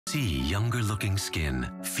See younger-looking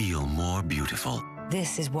skin feel more beautiful.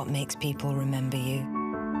 This is what makes people remember you.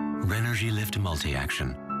 Renergy Lift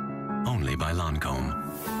Multi-Action. Only by Lancome.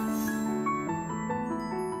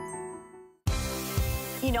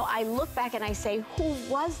 You know, I look back and I say, who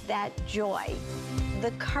was that joy?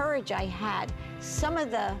 The courage I had, some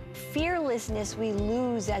of the fearlessness we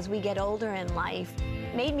lose as we get older in life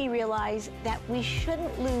made me realize that we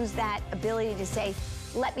shouldn't lose that ability to say,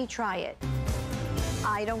 let me try it.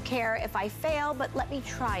 I don't care if I fail, but let me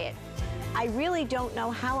try it. I really don't know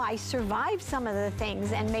how I survived some of the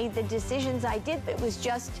things and made the decisions I did, but it was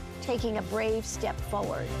just taking a brave step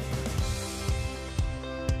forward.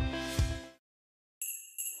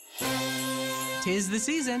 Tis the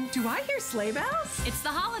season. Do I hear sleigh bells? It's the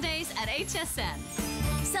holidays at HSN.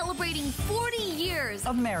 Celebrating 40 years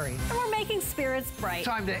Of merry. and we're making spirits bright.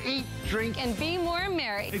 Time to eat, drink, And be more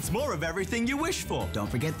merry. It's more of everything you wish for. Don't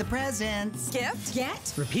forget the presents. Gift,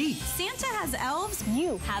 get, Repeat. Santa has elves.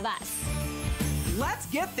 You have us. Let's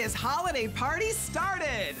get this holiday party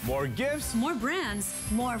started. More gifts. More brands.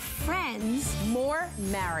 More friends. More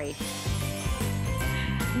married.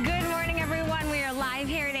 Good morning, everyone. We are live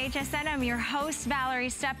here at HSN. I'm your host, Valerie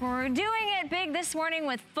Stepp, and we're doing it big this morning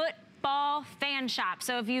with Football Fan Shop.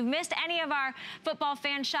 So if you've missed any of our Football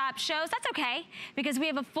Fan Shop shows, that's okay, because we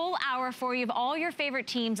have a full hour for you of all your favorite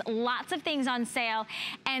teams, lots of things on sale,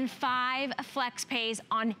 and 5 flex pays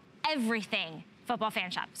on everything Football Fan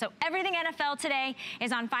Shop. So everything NFL today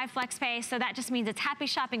is on 5 flex pay, so that just means it's happy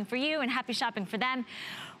shopping for you and happy shopping for them.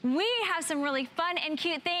 We have some really fun and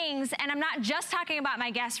cute things, and I'm not just talking about my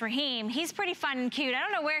guest, Raheem. He's pretty fun and cute. I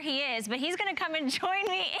don't know where he is, but he's gonna come and join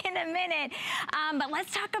me in a minute. But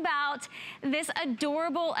let's talk about this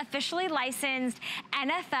adorable, officially licensed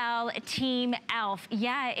NFL team elf.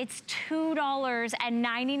 Yeah, it's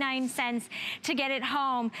 $2.99 to get it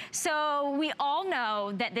home. So we all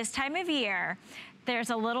know that this time of year,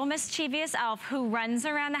 there's a little mischievous elf who runs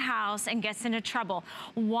around the house and gets into trouble.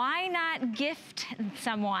 Why not gift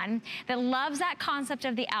someone that loves that concept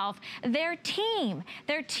of the elf their team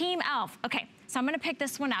elf? Okay, so I'm gonna pick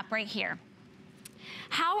this one up right here.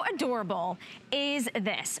 How adorable is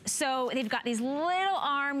this? So they've got these little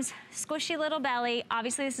arms, squishy little belly.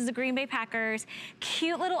 Obviously this is the Green Bay Packers.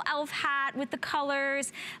 Cute little elf hat with the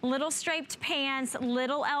colors, little striped pants,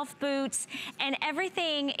 little elf boots, and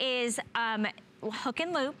everything is hook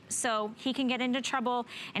and loop, so he can get into trouble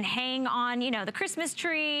and hang on, you know, the Christmas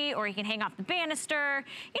tree, or he can hang off the banister.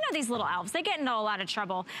 You know, these little elves, they get into a lot of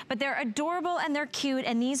trouble, but they're adorable and they're cute,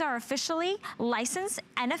 and these are officially licensed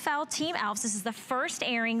NFL team elves. This is the first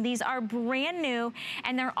airing. These are brand new,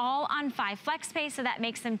 and they're all on 5 flex pay, so that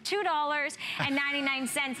makes them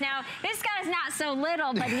 $2.99. Now, this guy's not so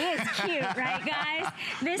little, but he is cute, right, guys?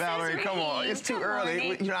 This Valerie, is come on, it's too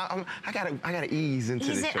early. You know, I gotta ease into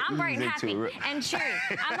this. I'm bright and happy and cheery.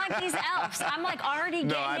 I'm like these elves. I'm like already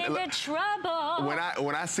getting into trouble.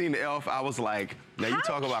 When I seen the elf, I was like, now you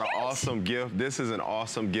talk about an awesome gift. This is an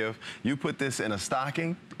awesome gift. You put this in a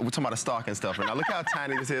stocking. We're talking about a stocking stuffer. Now look how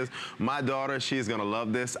tiny this is. My daughter, she is gonna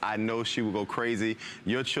love this. I know she will go crazy.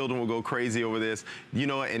 Your children will go crazy over this. You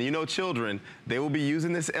know, and you know children, they will be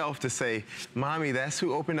using this elf to say, Mommy, that's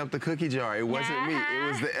who opened up the cookie jar. It wasn't me, it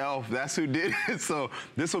was the elf. That's who did it. So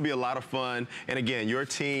this will be a lot of fun. And again, your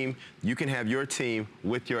team, you can have your team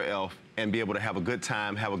with your elf and be able to have a good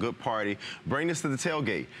time, have a good party. Bring this to the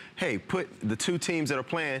tailgate. Hey, put the 2 teams that are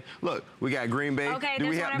playing. Look, we got Green Bay. Okay, do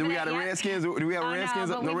we have the Redskins? Do we have Redskins?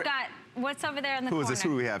 No, but we've got, what's over there in the corner? Who is this? Who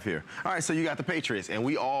do we have here? All right, so you got the Patriots, and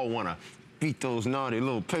we all want to beat those naughty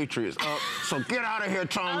little Patriots up. So get out of here,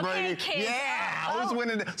 Tom Brady. Kids. Yeah, who's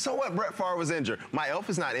winning? So what? Brett Favre was injured. My elf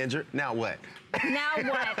is not injured. Now what? Now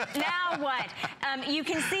what? Now what? You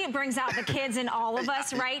can see it brings out the kids in all of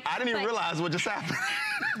us, right? I didn't even realize what just happened.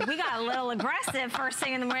 We got a little aggressive first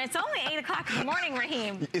thing in the morning. It's only 8 o'clock in the morning,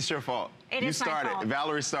 Raheem. It's your fault. It is my fault.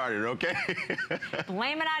 Valerie started, okay?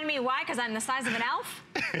 Blame it on me. Why? Because I'm the size of an elf?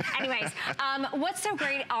 Anyways, what's so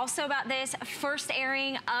great also about this, first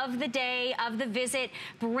airing of the day, of the visit,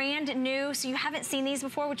 brand new. So you haven't seen these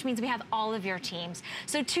before, which means we have all of your teams.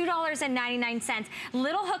 So $2.99.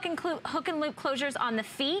 Little hook and loop closures on the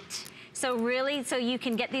feet. So really, so you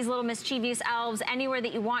can get these little mischievous elves anywhere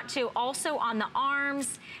that you want to. Also on the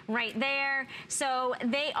arms, right there. So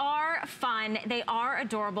they are fun, they are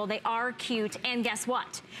adorable, they are cute, and guess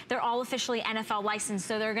what? They're all officially NFL licensed,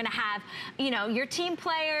 so they're gonna have, you know, your team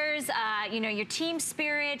players, you know, your team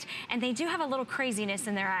spirit, and they do have a little craziness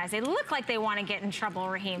in their eyes. They look like they wanna get in trouble,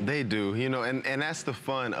 Raheem. They do, you know, and that's the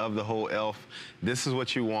fun of the whole elf. This is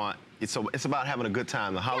what you want. It's about having a good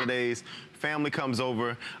time. The holidays, family comes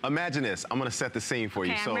over. Imagine this. I'm going to set the scene for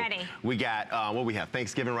you. Okay, So I'm ready. we got, what we have,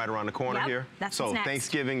 Thanksgiving right around the corner Yep, here. that's so what's next.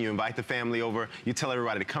 Thanksgiving, you invite the family over. You tell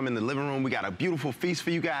everybody to come in the living room. We got a beautiful feast for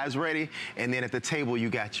you guys ready. And then at the table, you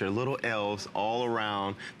got your little elves all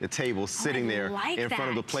around the table sitting there in front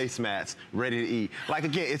of the placemats ready to eat. Like,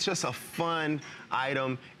 again, it's just a fun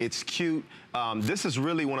item. It's cute. This is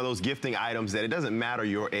really one of those gifting items that it doesn't matter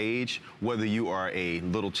your age, whether you are a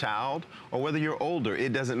little child or whether you're older.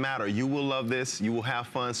 It doesn't matter. You will love this. You will have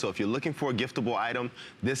fun. So if you're looking for a giftable item,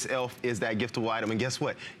 this elf is that giftable item. And guess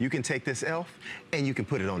what? You can take this elf and you can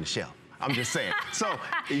put it on the shelf. I'm just saying. So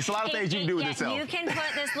it's a lot of things you can do with this elf. You can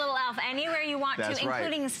put this little elf anywhere you want That's to, right.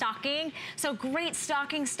 including stocking. So great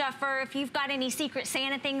stocking stuffer. If you've got any Secret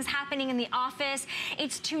Santa things happening in the office,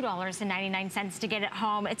 it's $2.99 to get it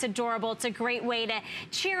home. It's adorable. It's a great way to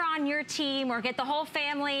cheer on your team or get the whole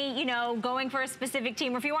family, you know, going for a specific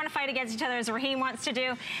team. Or if you want to fight against each other, as Raheem wants to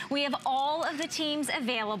do, we have all of the teams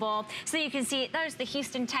available. So you can see there's the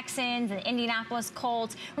Houston Texans and the Indianapolis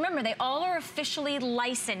Colts. Remember, they all are officially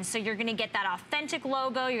licensed, so you're going to get that authentic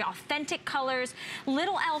logo, your authentic colors,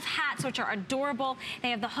 little elf hats, which are adorable. They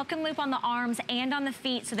have the hook and loop on the arms and on the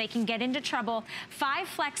feet so they can get into trouble. 5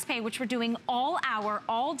 flex pay, which we're doing all hour,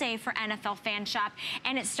 all day for NFL Fan Shop.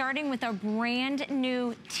 And it's starting with a brand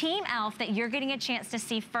new team elf that you're getting a chance to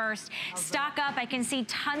see first. Stock up. I can see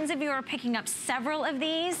tons of you are picking up several of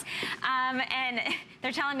these. And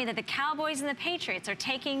they're telling me that the Cowboys and the Patriots are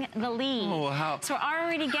taking the lead. Oh, how? So we're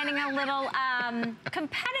already getting a little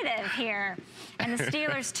competitive here. And the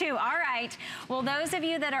Steelers too. All right. Well, those of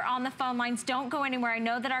you that are on the phone lines, don't go anywhere. I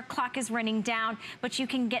know that our clock is running down, but you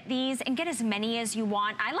can get these and get as many as you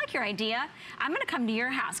want. I like your idea. I'm going to come to your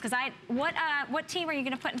house because what team are you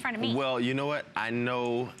going to put in front of me? Well, you know what? I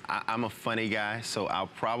know I'm a funny guy, so I'll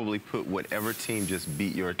probably put whatever team just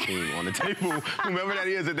beat your team on the table. Whomever that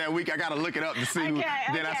is at that week, I got to look it up to see who.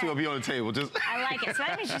 Then that's who will be on the table. Just I like it. So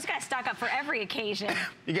that means you just got to stock up for every occasion.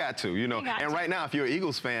 You got to, you know. And right now, if you're an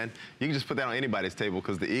Eagles fan, you can just put that on anybody's table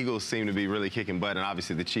because the Eagles seem to be really kicking butt, and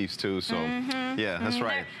obviously the Chiefs too. So yeah, that's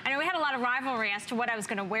right. I know we had a lot of rivalry as to what I was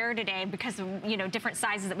going to wear today because of, you know, different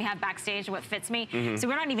sizes that we have backstage and what fits me. So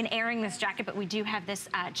we're not even airing this jacket, but we do have this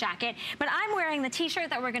jacket. But I'm wearing the t-shirt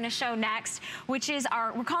that we're going to show next, which is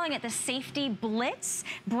we're calling it the Safety Blitz.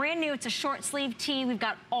 Brand new. It's a short sleeve tee. We've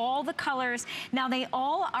got all the colors. Now they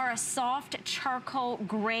all are a soft charcoal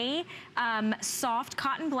gray, soft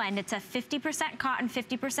cotton blend. It's a 50% cotton,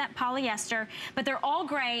 50% polyester, but they're all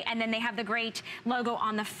gray, and then they have the great logo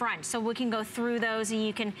on the front. So we can go through those, and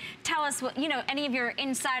you can tell us what, you know, any of your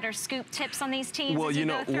insider scoop tips on these teams. Well, you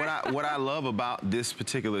know, what I love about this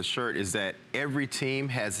particular shirt is that every team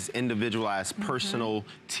has this individualized personal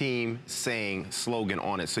team saying slogan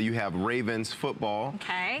on it. So you have Ravens football.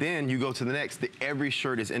 Okay. Then you go to the next. Every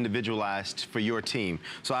shirt is individualized for your team.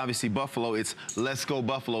 So obviously Buffalo, it's Let's Go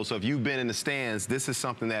Buffalo. So if you've been in the stands, this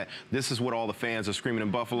is what all the fans are screaming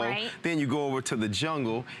in Buffalo. Right. Then you go over to the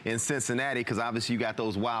Jungle in Cincinnati because obviously you got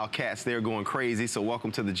those Wildcats there going crazy. So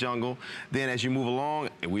welcome to the Jungle. Then as you move along,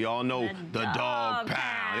 we all know the dog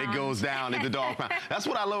pound. It goes down at the dog pound. That's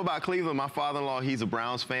what I love about Cleveland. My father-in-law, he's a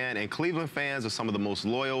Browns fan, and Cleveland fans are some of the most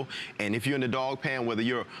loyal. And if you're in the dog pound, whether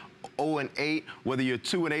you're 0-8, whether you're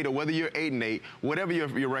 2-8, or whether you're 8-8, whatever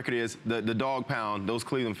your record is, the dog pound, those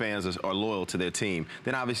Cleveland fans are loyal to their team.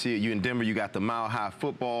 Then obviously you in Denver, you got the Mile High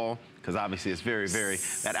Football, because obviously it's very,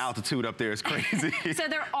 that altitude up there is crazy. So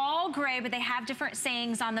they're all gray, but they have different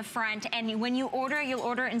sayings on the front. And when you order, you'll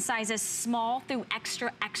order in sizes small through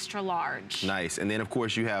extra, extra large. Nice. And then, of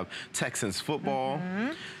course, you have Texans football.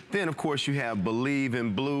 Then, of course, you have Believe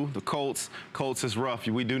in Blue, the Colts. Colts is rough.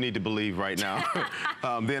 We do need to believe right now.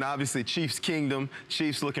 Then, obviously, Chiefs Kingdom.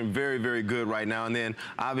 Chiefs looking very, very good right now. And then,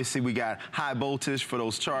 obviously, we got High Voltage for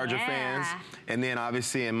those Charger fans. And then,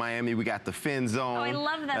 obviously, in Miami, we got the Fin Zone. Oh, I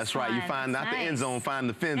love that. That's right. You find not the end zone, find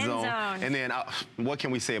the Fin Zone. And then, what can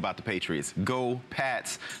we say about the Patriots? Go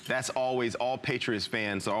Pats. That's always, all Patriots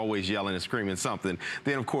fans are always yelling and screaming something.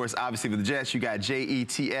 Then, of course, obviously, with the Jets, you got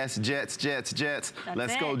Jets, Jets, Jets, Jets.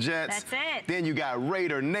 Let's go Jets. That's it. Then you got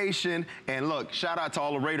Raider Nation. And look, shout out to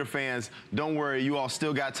all the Raider fans. Don't worry, you all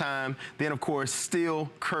still got time. Then, of course, Steel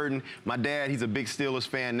Curtain. My dad, he's a big Steelers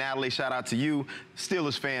fan. Natalie, shout out to you.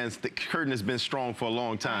 Steelers fans, the curtain has been strong for a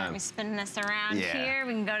long time. Let me spin this around here.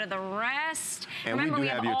 We can go to the rest. And remember, we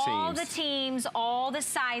have all teams. the teams, all the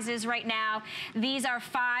sizes right now. These are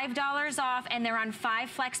 $5 off, and they're on 5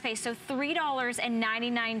 flex pay, so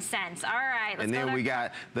 $3.99. All right, let's And then we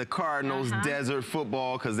got the Cardinals Desert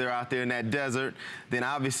Football, because because they're out there in that desert. Then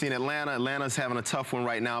obviously in Atlanta, Atlanta's having a tough one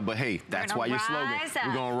right now, but hey, that's why your slogan.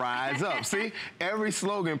 We're gonna rise up. See, every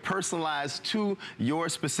slogan personalized to your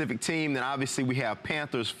specific team. Then obviously we have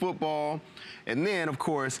Panthers football. And then, of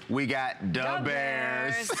course, we got the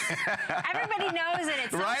Bears. Everybody knows it.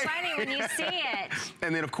 It's so funny when you see it.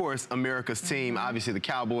 And then, of course, America's team, obviously the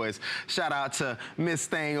Cowboys. Shout out to Miss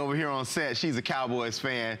Thang over here on set. She's a Cowboys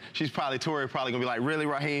fan. Tori probably gonna be like, really,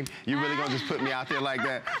 Raheem? You really gonna just put me out there like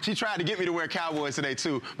that? She tried to get me to wear Cowboys today,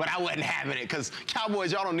 too, but I wasn't having it because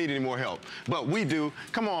Cowboys, y'all don't need any more help. But we do.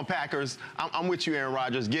 Come on, Packers. I'm with you, Aaron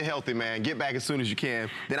Rodgers. Get healthy, man. Get back as soon as you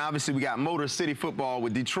can. Then, obviously, we got Motor City football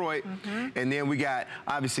with Detroit. And then we got,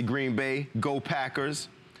 obviously, Green Bay, Go Packers.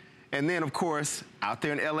 And then, of course, out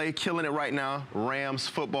there in L.A., killing it right now, Rams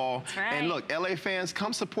football. And look, L.A. fans,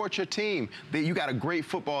 come support your team. You got a great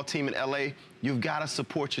football team in L.A. You've got to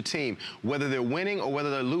support your team. Whether they're winning or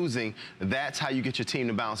whether they're losing, that's how you get your team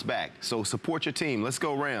to bounce back. So support your team. Let's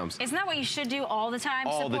go, Rams. Isn't that what you should do all the time?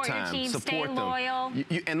 All support the time. Your team, support stay them. Loyal.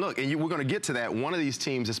 And look, we're going to get to that. One of these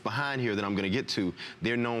teams that's behind here that I'm going to get to,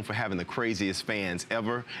 they're known for having the craziest fans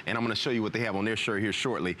ever. And I'm going to show you what they have on their shirt here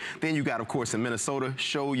shortly. Then you got, of course, in Minnesota,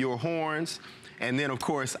 Show Your Horns. And then, of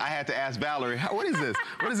course, I had to ask Valerie, what is this?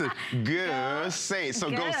 What is it? Go Saints. So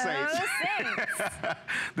go Saints.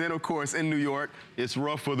 Then, of course, in New York, it's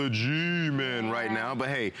rough for the G-men right now. But,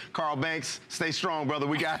 hey, Carl Banks, stay strong, brother.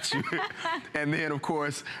 We got you. And then, of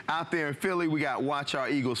course, out there in Philly, we got Watch Our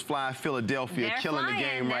Eagles Fly. Philadelphia killing the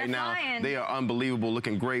game right now. They are unbelievable,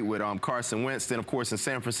 looking great with Carson Wentz. Then, of course, in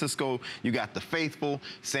San Francisco, you got the faithful.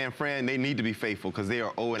 San Fran, they need to be faithful because they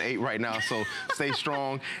are 0-8 right now. So stay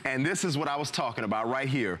strong. And this is what I was talking about right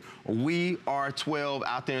here. We are 12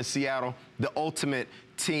 out there in Seattle, the ultimate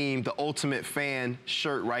team, the ultimate fan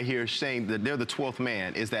shirt right here saying that they're the 12th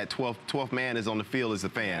man. Is that 12th man is on the field is the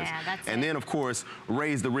fans. Yeah, that's and then, of course,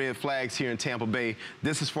 raise the red flags here in Tampa Bay.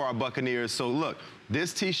 This is for our Buccaneers. So, look,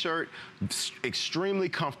 this T-shirt, extremely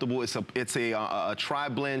comfortable. It's a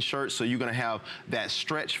tri-blend shirt, so you're going to have that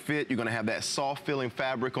stretch fit. You're going to have that soft-feeling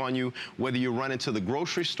fabric on you, whether you're running to the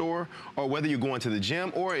grocery store or whether you're going to the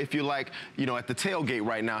gym or if you're like, at the tailgate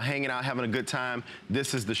right now, hanging out, having a good time,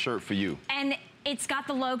 this is the shirt for you. And it's got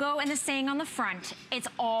the logo and the saying on the front. It's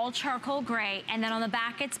all charcoal gray, and then on the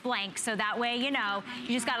back it's blank. So that way, you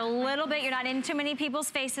just got a little bit, you're not in too many people's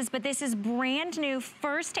faces, but this is brand new,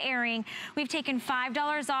 first airing. We've taken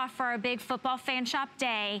 $5 off for our big football fan shop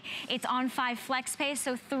day. It's on 5 flex pay,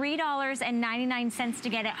 so $3.99 to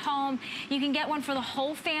get it home. You can get one for the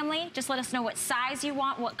whole family. Just let us know what size you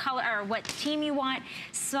want, what color, or what team you want.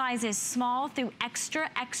 Size is small through extra,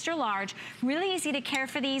 extra large. Really easy to care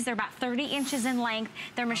for these. They're about 30 inches in length.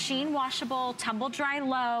 They're machine washable, tumble dry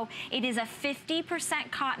low. It is a 50%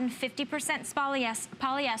 cotton, 50%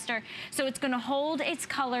 polyester. So it's going to hold its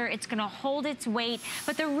color, it's going to hold its weight,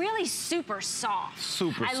 but they're really super soft.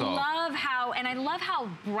 Super soft. I love how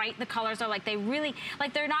bright the colors are. Like they're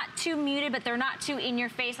not too muted, but they're not too in your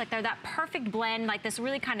face. Like they're that perfect blend, like this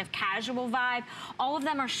really kind of casual vibe. All of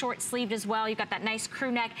them are short sleeved as well. You've got that nice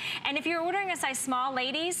crew neck. And if you're ordering a size small,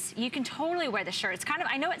 ladies, you can totally wear the shirt. It's kind of,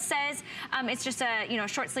 I know it says it's just a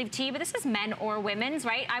short sleeve tee, but this is men or women's,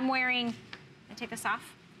 right? I'm wearing, take this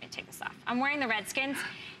off. I'm wearing the Redskins.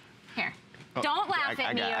 Here. Don't laugh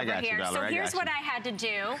at me over here. So here's what I had to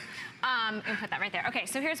do. And put that right there. Okay,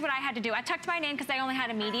 so here's what I had to do. I tucked mine in because I only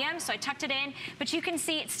had a medium, so I tucked it in. But you can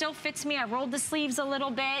see it still fits me. I rolled the sleeves a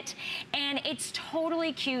little bit, and it's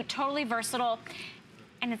totally cute, totally versatile.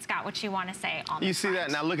 And it's got what you want to say on the You see front.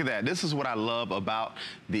 that? Now look at that. This is what I love about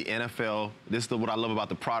the NFL. This is what I love about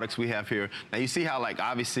the products we have here. Now you see how, like,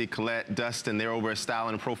 obviously Colette, Dustin, they're over at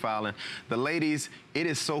styling and profiling. The ladies, it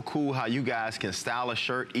is so cool how you guys can style a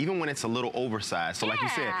shirt even when it's a little oversized. So like you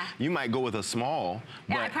said, you might go with a small,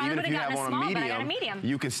 but even if you have on a medium,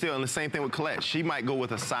 you can still, and the same thing with Colette. She might go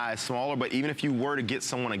with a size smaller, but even if you were to get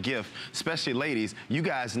someone a gift, especially ladies, you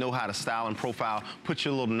guys know how to style and profile. Put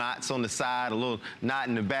your little knots on the side, a little knot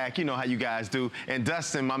in the back. You know how you guys do. And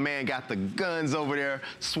Dustin, my man, got the guns over there,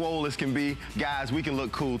 swole as can be. Guys, we can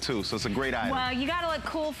look cool too, so it's a great item. Well, you gotta look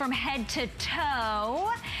cool from head to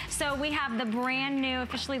toe. So we have the brand new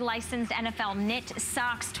officially licensed NFL knit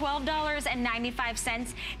socks,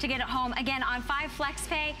 $12.95 to get it home. Again, on 5 flex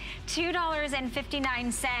pay,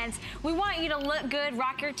 $2.59. We want you to look good,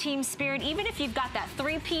 rock your team spirit. Even if you've got that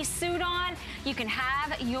 3-piece suit on, you can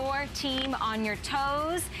have your team on your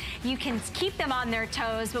toes. You can keep them on their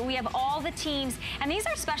toes, but we have all the teams, and these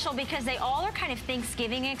are special because they all are kind of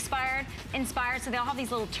Thanksgiving inspired, so they all have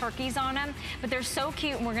these little turkeys on them, but they're so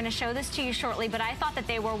cute, and we're going to show this to you shortly, but I thought that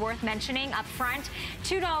they were worth mentioning up front.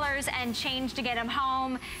 $2 and change to get them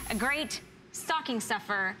home. A great stocking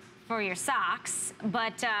stuffer for your socks,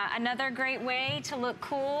 but another great way to look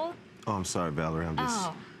cool. Oh, I'm sorry, Valerie. I'm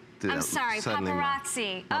sorry, suddenly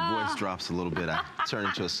paparazzi. My voice drops a little bit. I turn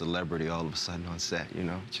into a celebrity all of a sudden on set, you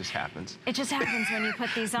know? It just happens. It just happens when you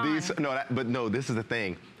put these on. But no, this is the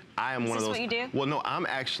thing. I am one of those. Is this what you do? Well, no, I'm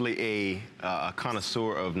actually a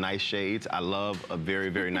connoisseur of nice shades. I love a very,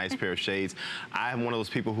 very nice pair of shades. I am one of those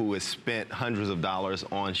people who has spent hundreds of dollars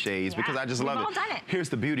on shades because I just love it. We've all done it. Here's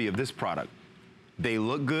the beauty of this product. They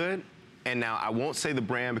look good. And now I won't say the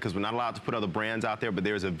brand because we're not allowed to put other brands out there, but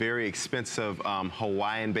there's a very expensive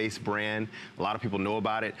Hawaiian-based brand. A lot of people know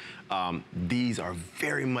about it. These are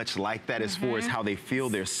very much like that as far as how they feel.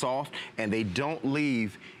 They're soft and they don't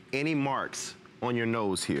leave any marks on your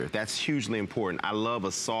nose here. That's hugely important. I love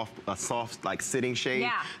a soft like sitting shade.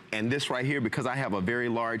 Yeah. And this right here, because I have a very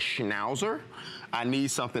large schnauzer, I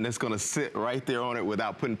need something that's gonna sit right there on it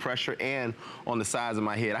without putting pressure and on the sides of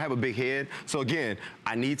my head. I have a big head, so again,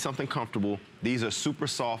 I need something comfortable. These are super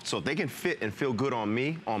soft, so if they can fit and feel good on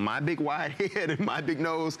me, on my big wide head and my big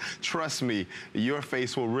nose, trust me, your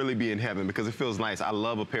face will really be in heaven because it feels nice. I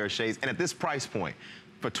love a pair of shades, and at this price point,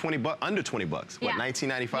 for 20 bucks, under 20 bucks, what,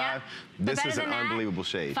 $19.95? Yeah. This is an unbelievable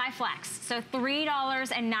shade. 5 flex, so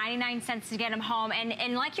 $3.99 to get them home.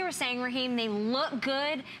 And like you were saying, Raheem, they look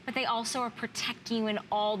good, but they also are protecting you in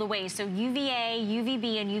all the ways. So UVA,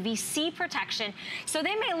 UVB, and UVC protection. So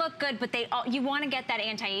they may look good, but you want to get that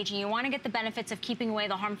anti-aging. You want to get the benefits of keeping away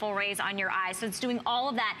the harmful rays on your eyes. So it's doing all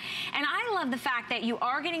of that. And I love the fact that you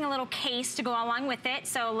are getting a little case to go along with it.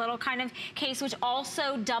 So a little kind of case which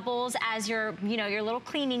also doubles as your, your little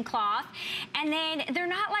cleaning cloth. And then they're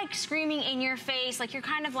not like screaming in your face, like you're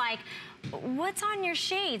kind of like, what's on your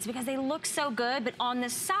shades? Because they look so good, but on the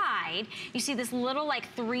side, you see this little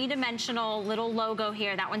like three-dimensional little logo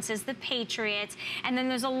here. That one says the Patriots. And then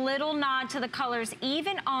there's a little nod to the colors,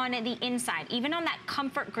 even on the inside, even on that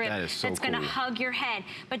comfort grip that's gonna hug your head.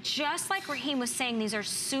 But just like Raheem was saying, these are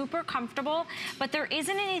super comfortable, but there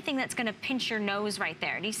isn't anything that's gonna pinch your nose right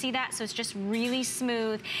there. Do you see that? So it's just really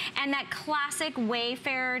smooth. And that classic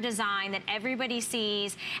Wayfarer design that everybody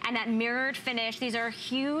sees, and that mirrored finish, these are a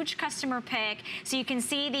huge customer pick. So you can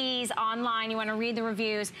see these online, you want to read the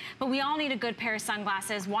reviews, but we all need a good pair of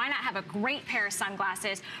sunglasses. Why not have a great pair of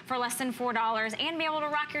sunglasses for less than $4 and be able to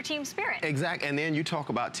rock your team spirit? Exactly. And then you talk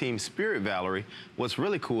about team spirit, Valerie. What's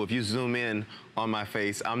really cool, if you zoom in on my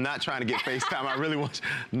face, I'm not trying to get FaceTime, I really want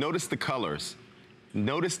you. Notice the colors.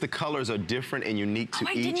 Notice the colors are different and unique to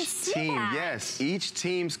each team. Yes, each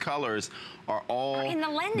team's colors are all in the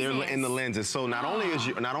lenses. They're in the lenses. So not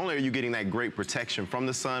only are you getting that great protection from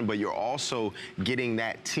the sun, but you're also getting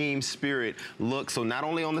that team spirit look. So not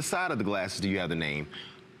only on the side of the glasses do you have the name,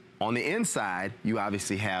 on the inside you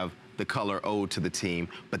obviously have the color ode to the team,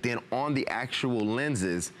 but then on the actual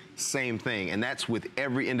lenses, same thing, and that's with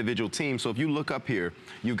every individual team. So if you look up here,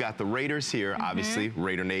 you've got the Raiders here, obviously,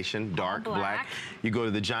 Raider Nation, dark black. You go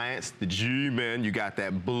to the Giants, the G-Men, you got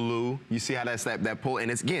that blue. You see how that's that pull,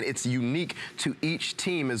 and it's unique to each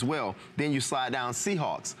team as well. Then you slide down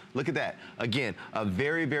Seahawks. Look at that. Again, a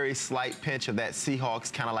very, very slight pinch of that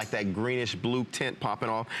Seahawks, kind of like that greenish blue tint popping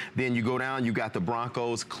off. Then you go down, you got the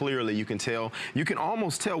Broncos. Clearly, you can tell. You can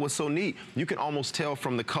almost tell what's so neat. You can almost tell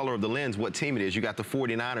from the color of the lens what team it is. You got the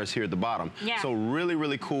 49ers here at the bottom. Yeah. So really,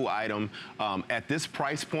 really cool item at this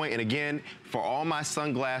price point. And again, for all my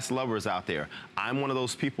sunglass lovers out there, I'm one of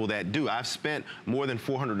those people that do. I've spent more than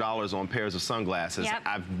 $400 on pairs of sunglasses. Yep.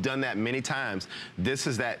 I've done that many times. This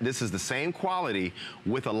is the same quality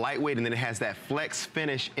with a lightweight, and then it has that flex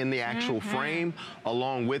finish in the actual frame,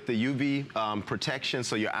 along with the UV protection,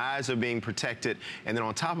 so your eyes are being protected. And then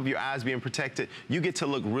on top of your eyes being protected, you get to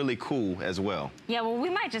look really cool as well. Yeah, well, we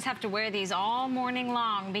might just have to wear these all morning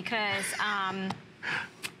long because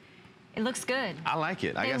it looks good. I like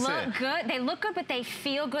it. Like I said. They look good. They look good, but they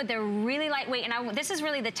feel good. They're really lightweight. And this is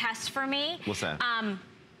really the test for me. What's that?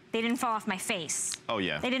 They didn't fall off my face. Oh,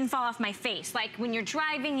 yeah. They didn't fall off my face. Like when you're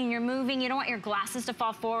driving and you're moving, you don't want your glasses to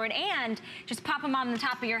fall forward, and just pop them on the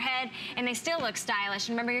top of your head and they still look stylish.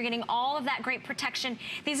 And remember, you're getting all of that great protection.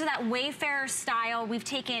 These are that Wayfarer style. We've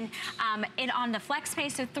taken it on the flex pay,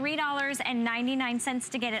 so $3.99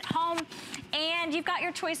 to get it home. And you've got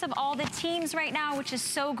your choice of all the teams right now, which is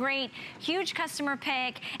so great. Huge customer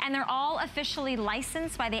pick, and they're all officially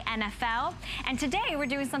licensed by the NFL. And today we're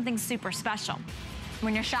doing something super special.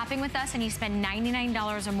 When you're shopping with us and you spend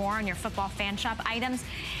 $99 or more on your football fan shop items,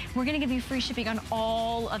 we're gonna give you free shipping on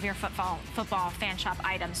all of your football fan shop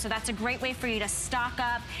items. So that's a great way for you to stock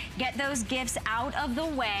up, get those gifts out of the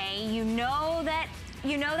way. You know that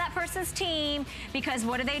you know that person's team, because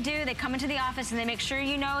what do? They come into the office and they make sure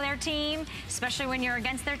you know their team, especially when you're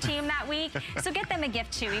against their team that week. So get them a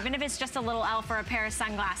gift too, even if it's just a little elf or a pair of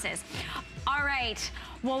sunglasses. All right,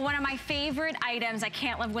 well, one of my favorite items I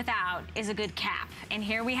can't live without is a good cap. And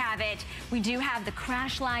here we have it. We do have the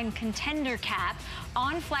Crash Line Contender Cap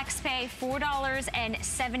on FlexPay,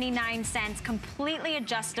 $4.79, completely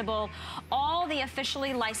adjustable, all the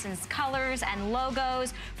officially licensed colors and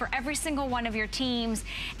logos for every single one of your teams.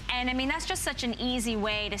 And I mean, that's just such an easy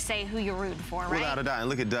way to say who you're rooting for, right? Without a doubt. And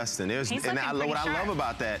look at Dustin. What I love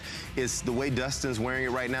about that is the way Dustin's wearing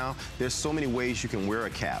it right now. There's so many ways you can wear a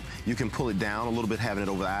cap. You can pull it down a little bit, having it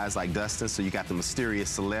over the eyes like Dustin, so you got the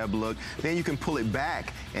mysterious celeb look. Then you can pull it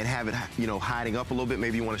back and have it, you know, hiding up a little bit.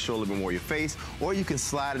 Maybe you want to show a little bit more of your face, or you can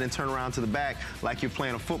slide it and turn around to the back like you're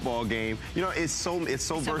playing a football game. You know, it's so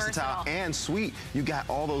versatile and sweet. You got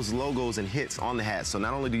all those logos and hits on the hat. So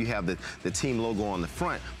not only do you have the team logo on the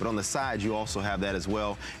front, but on the side you also have that as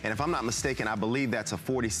well. And if I'm not mistaken, I believe that's a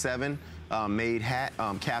 47 made hat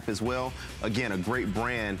cap as well. Again, a great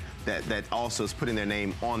brand that also is putting their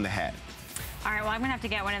name on the hat. All right, well, I'm gonna have to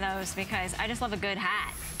get one of those because I just love a good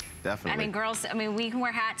hat. Definitely. I mean, girls, I mean, we can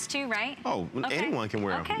wear hats too, right? Oh, okay. Anyone can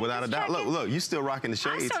wear them, without a doubt. Look, you still rocking the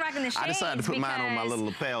shades. I'm still rocking the shades. I decided to put mine on my little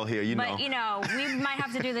lapel here, you know. But, you know, we might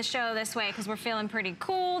have to do the show this way because we're feeling pretty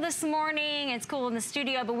cool this morning. It's cool in the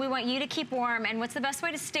studio, but we want you to keep warm. And what's the best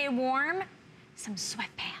way to stay warm? Some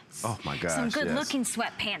sweatpants. Oh my gosh, some good-looking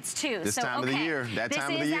sweatpants too. This time of the year, that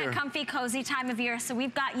time of the year. This is that comfy, cozy time of year, so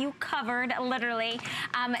we've got you covered, literally.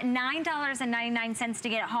 $9.99 to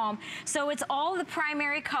get it home. So it's all the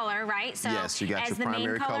primary color, right? So yes, you got as your the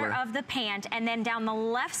main color color of the pant, and then down the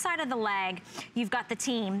left side of the leg, you've got the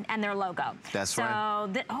team and their logo. That's right.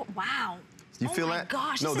 So, oh wow. You feel that? Oh my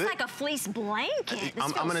gosh, no, this is like a fleece blanket.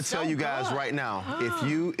 I'm going to tell you guys right now,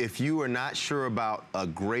 if you are not sure about a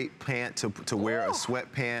great pant to wear, a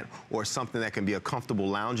sweat pant, or something that can be a comfortable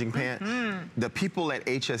lounging pant, the people at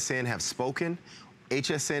HSN have spoken.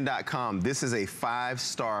 HSN.com, this is a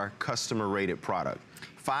 5-star customer rated product.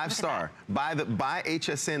 5-star. By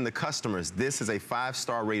HSN, the customers, this is a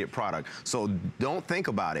 5-star rated product. So don't think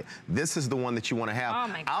about it. This is the one that you want to have. Oh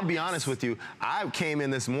my goodness. I'll be honest with you. I came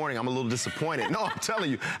in this morning, I'm a little disappointed. No, I'm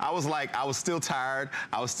telling you, I was still tired.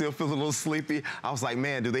 I was still feeling a little sleepy. I was like,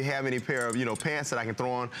 man, do they have any pair of, you know, pants that I can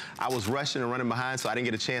throw on? I was rushing and running behind, so I didn't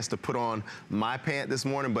get a chance to put on my pant this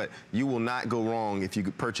morning, but you will not go wrong if you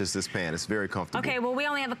purchase this pant. It's very comfortable. Okay, well, we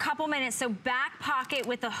only have a couple minutes, so back pocket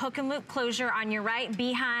with the hook and loop closure on your right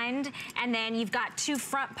behind, and then you've got 2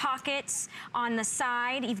 front pockets on the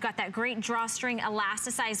side. You've got that great drawstring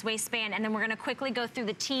elasticized waistband, and then we're gonna quickly go through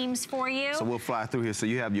the teams for you. So we'll fly through here. So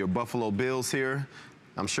you have your Buffalo Bills here.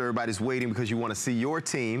 I'm sure everybody's waiting because you want to see your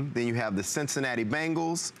team. Then you have the Cincinnati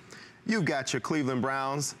Bengals. You've got your Cleveland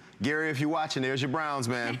Browns. Gary, if you're watching, there's your Browns,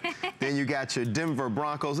 man. Then you got your Denver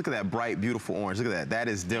Broncos. Look at that bright, beautiful orange. Look at that. That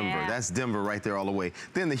is Denver. Yeah. That's Denver right there all the way.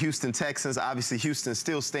 Then the Houston Texans. Obviously, Houston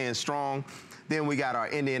still staying strong. Then we got our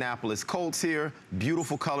Indianapolis Colts here.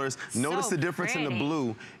 Beautiful colors. Notice the difference in the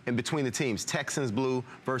blue in between the teams. Texans blue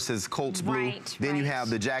versus Colts blue. Then you have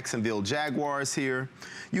the Jacksonville Jaguars here.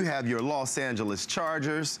 You have your Los Angeles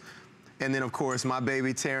Chargers. And then, of course, my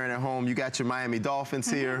baby Taryn at home, you got your Miami Dolphins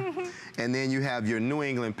here. And then you have your New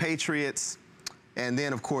England Patriots. And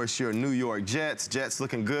then, of course, your New York Jets. Jets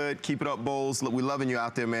looking good. Keep it up, Bulls. Look, we loving you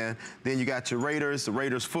out there, man. Then you got your Raiders, the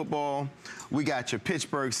Raiders football. We got your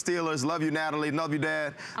Pittsburgh Steelers. Love you, Natalie. Love you,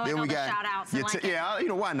 Dad. I like all the shout-outs. Yeah, you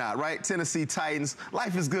know, why not, right? Tennessee Titans.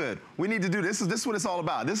 Life is good. We need to do this. This is what it's all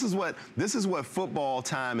about. This is what football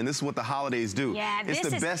time and this is what the holidays do. Yeah, it's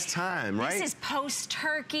the best time, right? This is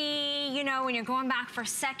post-turkey, you know, when you're going back for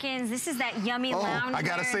seconds. This is that yummy lounge. I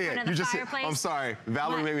gotta say it. You just hit, I'm sorry.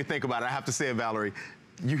 Valerie made me think about it. I have to say it, Valerie.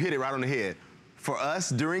 You hit it right on the head. For us,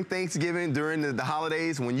 during Thanksgiving, during the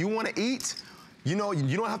holidays, when you want to eat, you know,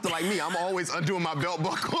 you don't have to, like me, I'm always undoing my belt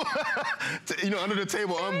buckle, you know, under the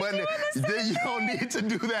table, unbuttoning it. Then you don't need to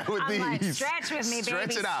do that with these. Like, stretch with me, baby.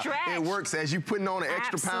 Stretch it out. Stretch. It works. As you putting on an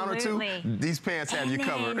extra pound or two, these pants have you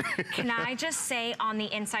covered. Can I just say on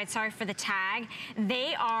the inside, sorry for the tag,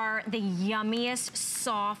 they are the yummiest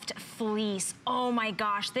soft fleece. Oh my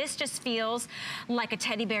gosh, this just feels like a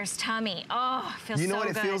teddy bear's tummy. Oh, it feels so good. You know what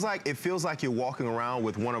it feels like? It feels like you're walking around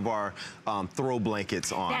with one of our throw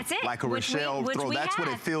blankets on. That's it. Like a Rochelle throw. That's what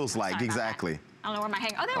it feels like, exactly. I don't know where my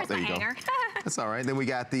hanger. Oh, there's my hanger. That's all right. Then we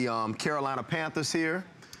got the Carolina Panthers here.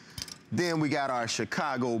 Then we got our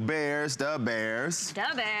Chicago Bears, the Bears. The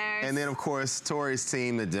Bears. And then, of course, Tori's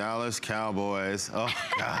team, the Dallas Cowboys. Oh,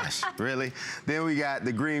 gosh, really? Then we got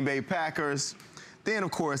the Green Bay Packers. Then,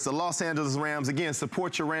 of course, the Los Angeles Rams. Again,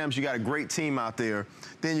 support your Rams. You got a great team out there.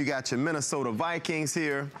 Then you got your Minnesota Vikings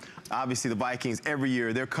here. Obviously, the Vikings, every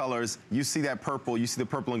year, their colors, you see that purple, you see the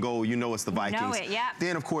purple and gold, you know it's the Vikings. You know it, yeah.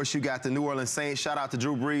 Then, of course, you got the New Orleans Saints. Shout out to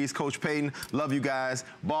Drew Brees, Coach Payton. Love you guys.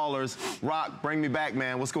 Ballers. Rock, bring me back,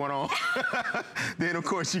 man. What's going on? Then, of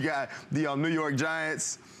course, you got the New York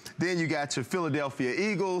Giants. Then you got your Philadelphia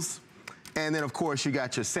Eagles. And then, of course, you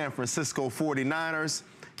got your San Francisco 49ers.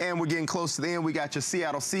 And we're getting close to the end. We got your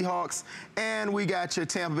Seattle Seahawks, and we got your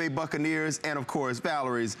Tampa Bay Buccaneers, and of course,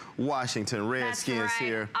 Valerie's Washington Redskins. That's right.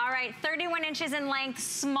 Here. All right, 31 inches in length,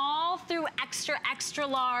 small through extra, extra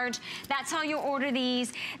large. That's how you order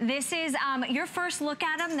these. This is your first look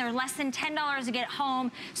at them. They're less than $10 to get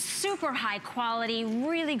home. Super high quality,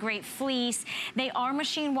 really great fleece. They are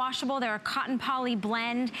machine washable. They're a cotton poly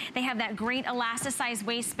blend. They have that great elasticized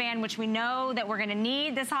waistband, which we know that we're gonna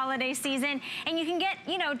need this holiday season. And you can get,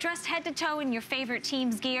 you know, dressed head to toe in your favorite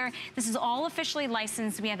team's gear. This is all officially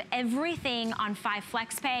licensed. We have everything on 5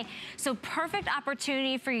 FlexPay. So perfect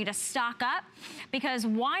opportunity for you to stock up, because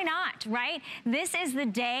why not, right? This is the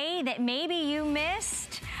day that maybe you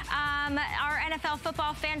missed our NFL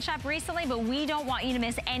football fan shop recently, but we don't want you to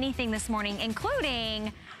miss anything this morning,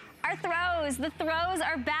 including our throws. The throws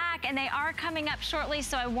are back, and they are coming up shortly,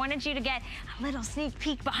 so I wanted you to get a little sneak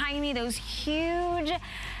peek behind me. Those huge,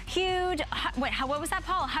 what was that,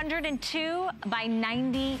 Paul? 102 by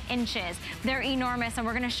 90 inches. They're enormous, and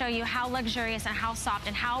we're gonna show you how luxurious and how soft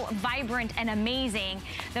and how vibrant and amazing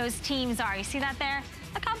those teams are. You see that there?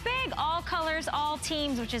 Look how big. All colors, all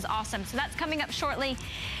teams, which is awesome. So that's coming up shortly.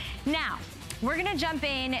 Now, we're gonna jump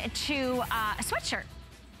in to a sweatshirt.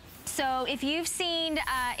 So if you've seen,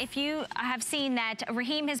 if you have seen that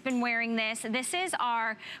Raheem has been wearing this, this is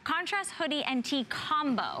our contrast hoodie and tee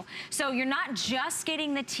combo. So you're not just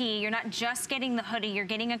getting the tee, you're not just getting the hoodie, you're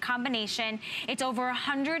getting a combination. It's over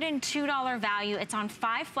 $102 value. It's on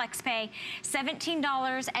 5 FlexPay,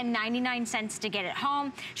 $17.99 to get it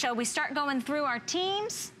home. Shall we start going through our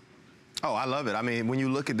teams? Oh, I love it. I mean, when you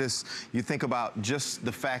look at this, you think about just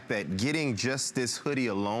the fact that getting just this hoodie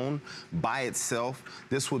alone by itself,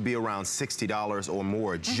 this would be around $60 or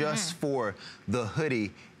more just for the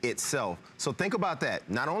hoodie itself. So think about that.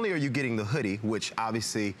 Not only are you getting the hoodie, which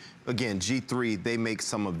obviously, again, G3, they make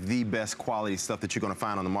some of the best quality stuff that you're gonna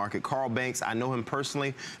find on the market. Carl Banks, I know him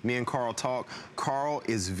personally. Me and Carl talk. Carl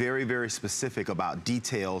is very, very specific about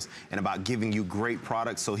details and about giving you great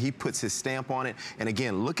products. So he puts his stamp on it. And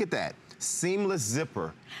again, look at that. Seamless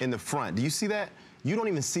zipper in the front. Do you see that? You don't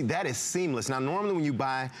even see, that is seamless. Now, normally when you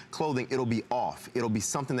buy clothing, it'll be off. It'll be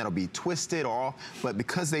something that'll be twisted or off, but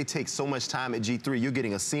because they take so much time at G3, you're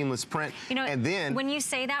getting a seamless print. You know, and then, when you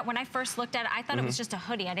say that, when I first looked at it, I thought it was just a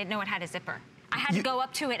hoodie. I didn't know it had a zipper. I had to go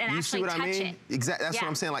up to it and actually touch it. Exactly, that's what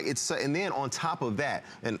I'm saying. Like, it's, and then on top of that,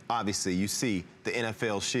 and obviously you see the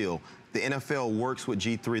NFL shield. The NFL works with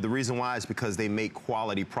G3. The reason why is because they make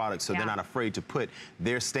quality products, so they're not afraid to put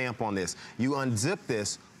their stamp on this. You unzip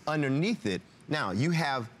this, underneath it, now you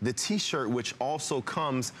have the t-shirt, which also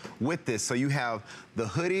comes with this. So you have the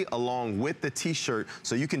hoodie along with the t-shirt.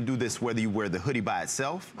 So you can do this whether you wear the hoodie by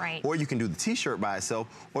itself, or you can do the t-shirt by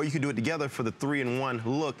itself, or you can do it together for the 3-in-1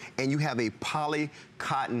 look. And you have a poly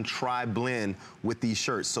cotton tri-blend with these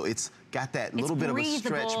shirts. So it's got that little bit of a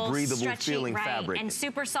stretch, breathable feeling fabric. And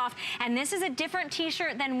super soft. And this is a different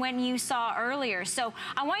t-shirt than when you saw earlier. So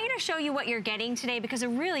I want you to show you what you're getting today, because it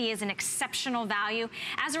really is an exceptional value.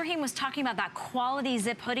 As Raheem was talking about that quality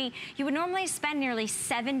zip hoodie, you would normally spend nearly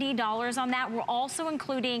 $70 on that. We're also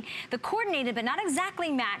including the coordinated but not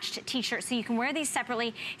exactly matched t-shirt, so you can wear these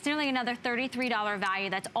separately. It's nearly another $33 value.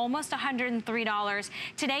 That's almost $103.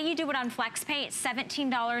 Today you do it on FlexPay. It's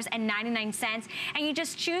 $17.99, and you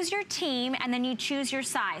just choose your team and then you choose your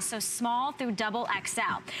size, so small through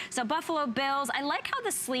XXL. So Buffalo Bills, I like how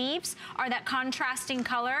the sleeves are that contrasting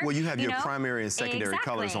color. Well, you have your primary and secondary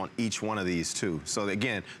colors on each one of these too. So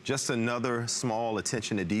again, just another small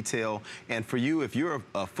attention to detail. And for you, if you're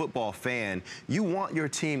a football fan, you want your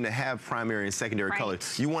team to have primary and secondary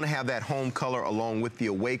colors. You want to have that home color along with the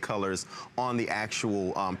away colors on the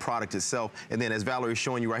actual product itself. And then as Valerie's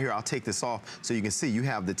showing you right here, I'll take this off so you can see you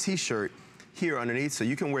have the t-shirt here underneath, so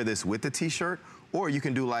you can wear this with the t-shirt, or you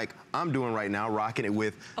can do like I'm doing right now, rocking it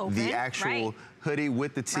with the actual hoodie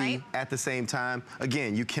with the tee at the same time.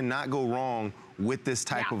 Again, you cannot go wrong with this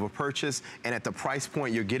type of a purchase, and at the price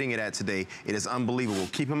point you're getting it at today, it is unbelievable.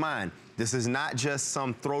 Keep in mind, this is not just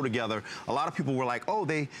some throw together. A lot of people were like, oh,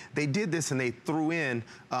 they did this and they threw in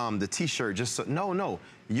the t-shirt just so. No,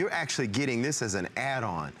 you're actually getting this as an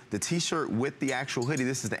add-on. The t-shirt with the actual hoodie,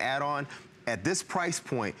 this is the add-on. At this price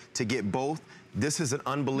point, to get both, This is an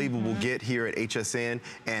unbelievable get here at HSN.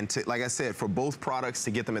 And like I said, for both products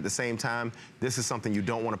to get them at the same time, this is something you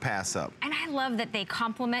don't want to pass up. And I love that they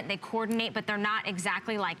complement, they coordinate, but they're not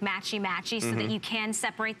exactly like matchy-matchy, so that you can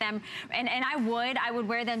separate them. And I would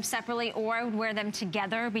wear them separately, or I would wear them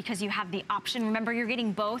together, because you have the option. Remember, you're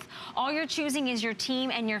getting both. All you're choosing is your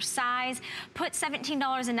team and your size. Put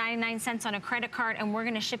 $17.99 on a credit card, and we're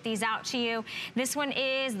gonna ship these out to you. This one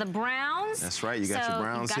is the Browns. That's right, you got your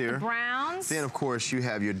Browns here. The Browns. Then, of course, you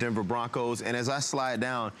have your Denver Broncos. And as I slide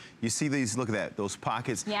down, you see these, look at that, those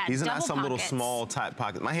pockets. Yeah, these are not double some little pockets. small type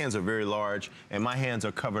pockets. My hands are very large, and my hands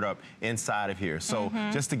are covered up inside of here. So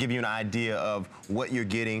just to give you an idea of what you're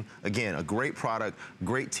getting, again, a great product,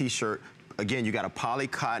 great t-shirt. Again, you got a poly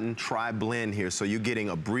cotton tri-blend here, so you're getting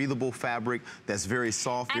a breathable fabric that's very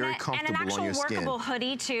soft, very comfortable on your skin. And an actual workable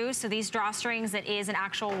hoodie too. So these drawstrings, that is an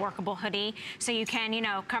actual workable hoodie. So you can, you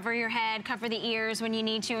know, cover your head, cover the ears when you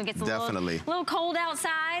need to. It gets a little cold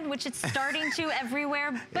outside, which it's starting to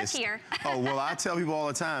everywhere but here. Oh, well, I tell people all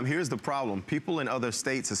the time, here's the problem. People in other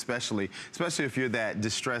states, especially if you're that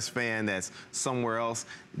distressed fan that's somewhere else,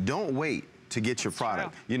 don't wait to get your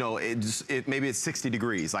product. You know, maybe it's 60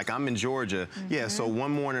 degrees. Like I'm in Georgia. Yeah, so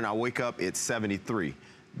one morning I wake up, it's 73.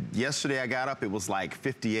 Yesterday I got up, it was like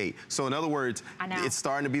 58. So in other words, it's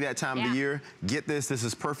starting to be that time of the year. Get this, this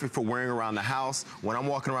is perfect for wearing around the house. When I'm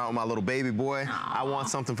walking around with my little baby boy, I want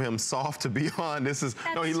something for him soft to be on. This is,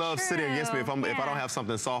 no, he loves sitting against me. If I don't have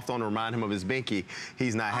something soft on to remind him of his binky,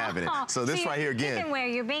 he's not having it. So this right here again. You can wear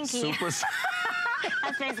your binky. Super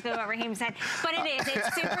That's basically what Raheem said. But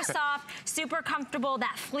it's super soft, super comfortable,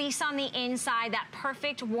 that fleece on the inside, that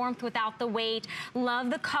perfect warmth without the weight.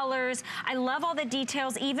 Love the colors. I love all the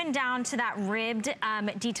details, even down to that ribbed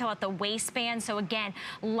detail at the waistband. So again,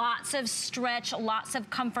 lots of stretch, lots of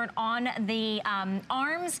comfort on the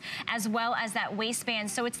arms, as well as that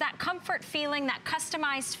waistband. So it's that comfort feeling, that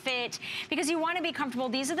customized fit, because you want to be comfortable.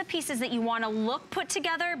 These are the pieces that you want to look put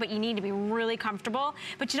together, but you need to be really comfortable,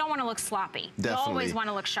 but you don't want to look sloppy. Definitely. You always want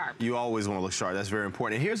to look sharp. You always want to look sharp. That's very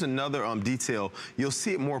important. And here's another detail. You'll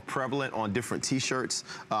see it more prevalent on different t-shirts.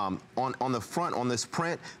 On the front, on this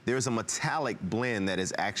print, there's a metallic blend that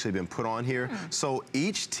has actually been put on here. So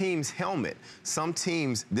each team's helmet, some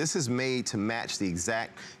teams, this is made to match the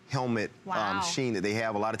exact helmet sheen that they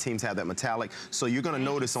have. A lot of teams have that metallic. So you're going to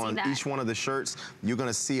notice on each one of the shirts, you're going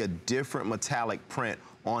to see a different metallic print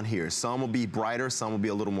on here. Some will be brighter, some will be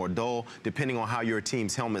a little more dull, depending on how your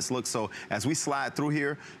team's helmets look. So as we slide through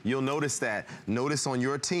here, you'll notice that. Notice on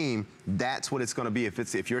your team, that's what it's going to be.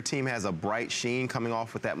 If your team has a bright sheen coming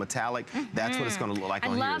off with that metallic, that's what it's going to look like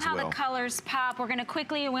on here as well. I love how the colors pop. We're going to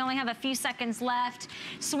quickly, we only have a few seconds left,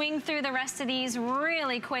 swing through the rest of these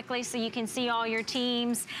really quickly so you can see all your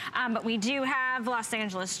teams. But we do have Los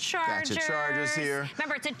Angeles Chargers. Got your Chargers here.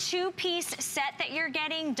 Remember, it's a two-piece set that you're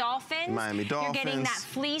getting. Dolphins. Miami Dolphins. You're getting that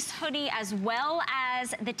fleece hoodie as well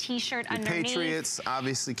as the t-shirt underneath. Patriots,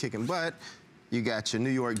 obviously kicking butt. You got your New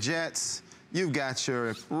York Jets. You've got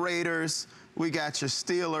your Raiders. We got your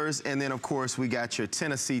Steelers, and then, of course, we got your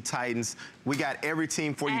Tennessee Titans. We got every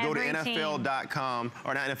team for you. Go to NFL.com,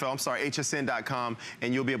 or not NFL, I'm sorry, HSN.com,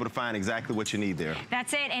 and you'll be able to find exactly what you need there.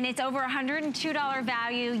 That's it, and it's over $102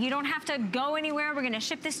 value. You don't have to go anywhere. We're going to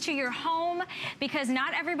ship this to your home, because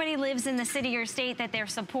not everybody lives in the city or state that they're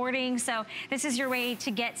supporting, so this is your way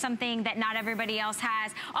to get something that not everybody else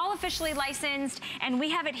has. All officially licensed, and we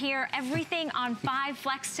have it here, everything on 5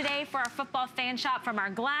 Flex today for our football fan shop, from our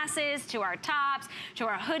glasses to our tops to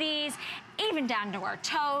our hoodies, even down to our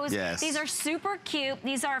toes. Yes. These are super cute.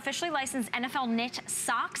 These are officially licensed NFL knit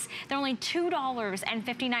socks. They're only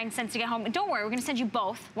 $2.59 to get home. Don't worry, we're gonna send you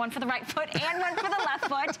both, one for the right foot and one for the left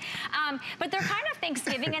foot. But they're kind of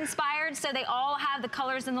Thanksgiving inspired, so they all have the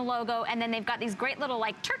colors and the logo, and then they've got these great little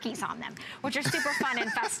like turkeys on them, which are super fun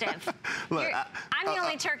and festive. Look, I'm the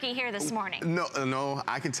only turkey here this morning. No,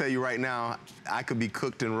 I can tell you right now, I could be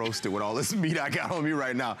cooked and roasted with all this meat I got on me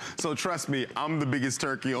right now. So trust me, I'm the biggest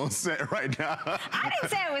turkey on set right now. I didn't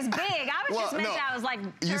say it was big. I was just mentioning I was like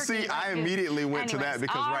turkey. You see, I immediately went to that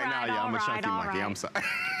because right now, I'm a chunky monkey. I'm sorry.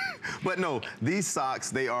 But no, these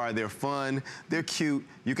socks, they're fun, they're cute,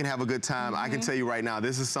 you can have a good time. I can tell you right now,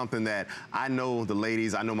 this is something that I know the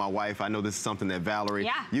ladies, I know my wife, I know this is something that Valerie,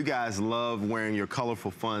 you guys love wearing your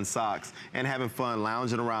colorful, fun socks and having fun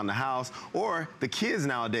lounging around the house. Or the kids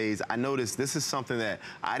nowadays, I noticed this is something that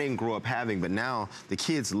I didn't grow up having, but now the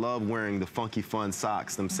kids love wearing the funky, fun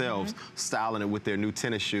socks themselves, styling it with their new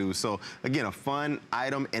tennis shoes. So again, a fun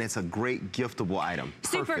item, and it's a great giftable item.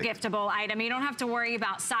 Super giftable item. You don't have to worry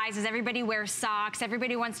about size sizes. Everybody wears socks.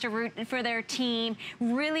 Everybody wants to root for their team.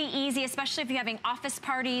 Really easy, especially if you're having office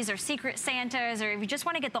parties or secret Santas, or if you just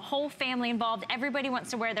want to get the whole family involved. Everybody wants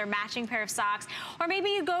to wear their matching pair of socks. Or maybe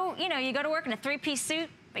you go, you go to work in a three-piece suit,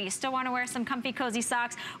 but you still want to wear some comfy, cozy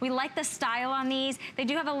socks. We like the style on these. They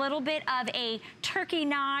do have a little bit of a turkey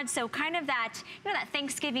nod, so kind of that, that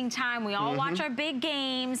Thanksgiving time. We all watch our big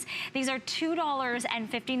games. These are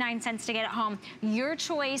 $2.59 to get at home. Your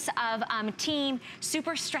choice of team,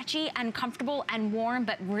 super stretchy and comfortable and warm,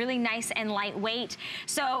 but really nice and lightweight.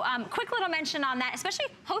 So quick little mention on that, especially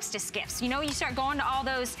hostess gifts. You start going to all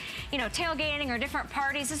those, tailgating or different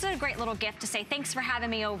parties. This is a great little gift to say, thanks for having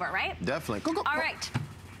me over, right? Definitely. All right.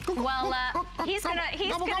 Well, he's gonna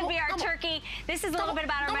be our turkey. This is a little bit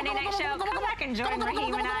about our Monday night show. Come back and join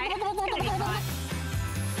Raheem and I. It's gonna be fun.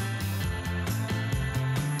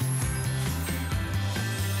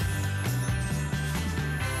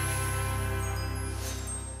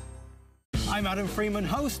 I'm Adam Freeman,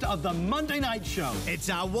 host of the Monday Night Show. It's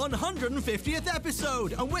our 150th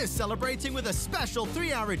episode, and we're celebrating with a special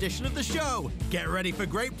 3-hour edition of the show. Get ready for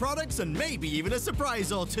great products and maybe even a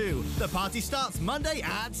surprise or two. The party starts Monday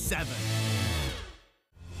at 7.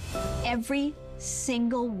 Every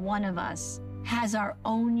single one of us has our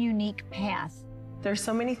own unique path. There's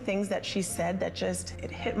so many things that she said that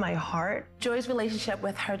it hit my heart. Joy's relationship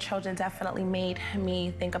with her children definitely made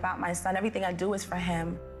me think about my son. Everything I do is for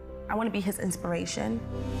him. I want to be his inspiration.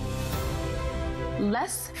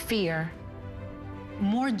 Less fear.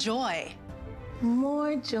 More joy.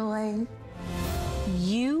 More joy.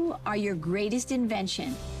 You are your greatest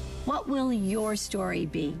invention. What will your story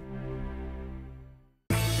be?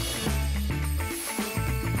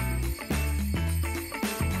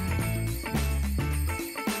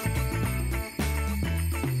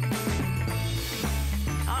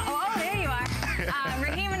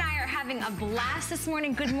 A blast this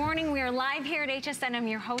morning. Good morning. We are live here at HSN. I'm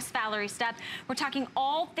your host, Valerie Stepp. We're talking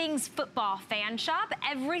all things football fan shop.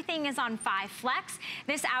 Everything is on 5 Flex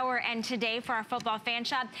this hour and today for our football fan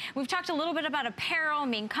shop. We've talked a little bit about apparel,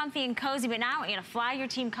 being comfy and cozy, but now we're going to fly your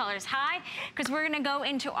team colors high because we're going to go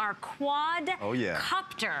into our quad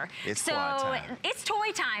copter. It's quad time. It's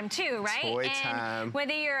toy time too, right? Toy time.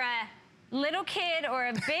 Whether you're a little kid or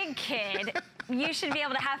a big kid, you should be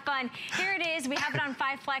able to have fun. Here it is. We have it on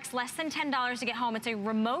 5 Flex, less than $10 to get home. It's a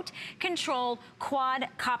remote control quad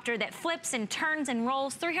copter that flips and turns and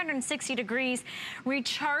rolls 360 degrees,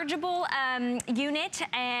 rechargeable unit,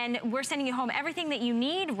 and we're sending you home everything that you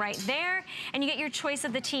need right there, and you get your choice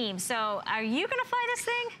of the team. So are you gonna fly this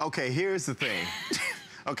thing? Okay, here's the thing.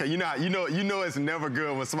 Okay, you know it's never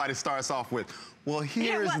good when somebody starts off with, well,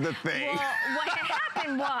 here's the thing. Well, what had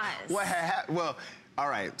happened was. Well, all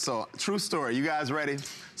right, so true story. You guys ready?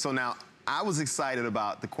 So now, I was excited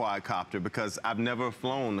about the quadcopter because I've never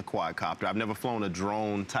flown the quadcopter. I've never flown a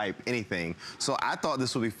drone type anything. So I thought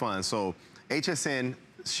this would be fun. So HSN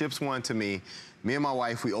ships one to me. Me and my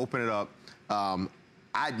wife, we open it up.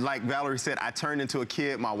 Like Valerie said, I turned into a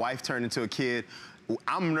kid. My wife turned into a kid.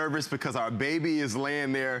 I'm nervous because our baby is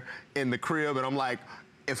laying there in the crib, and I'm like,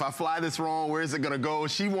 if I fly this wrong, where is it gonna go?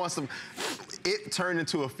 She wants some. It turned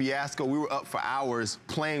into a fiasco. We were up for hours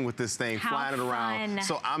playing with this thing, flying it around.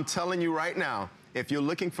 So I'm telling you right now, if you're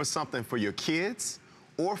looking for something for your kids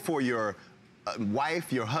or for your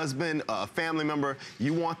wife, your husband, a family member,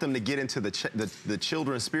 you want them to get into the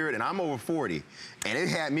children's spirit, and I'm over 40, and it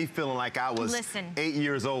had me feeling like I was 8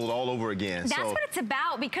 years old all over again. That's what it's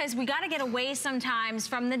about, because we got to get away sometimes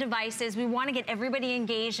from the devices. We want to get everybody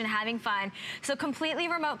engaged and having fun. So completely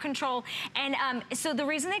remote control, and so the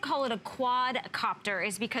reason they call it a quadcopter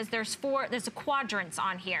is because there's quadrants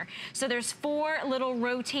on here. So there's 4 little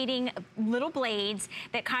rotating little blades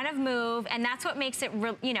that kind of move, and that's what makes it,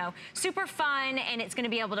 super fun. And it's going to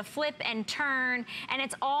be able to flip and turn, and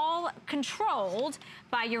it's all controlled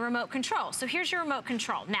by your remote control. So here's your remote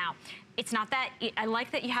control. Now, it's not that. I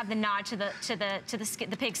like that you have the nod to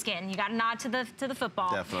the pig skin. You got a nod to the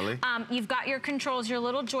football. Definitely. You've got your controls, your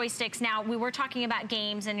little joysticks. Now, we were talking about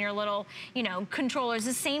games and your little, controllers.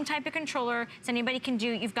 The same type of controller as anybody can do.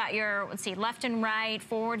 You've got your, let's see, left and right,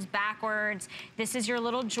 forwards, backwards. This is your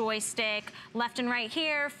little joystick. Left and right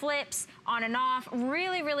here, flips, on and off.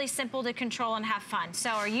 Really, really simple to control and have fun. So,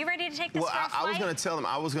 are you ready to take this for a flight? I was going to tell them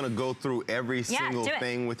I was going to go through every single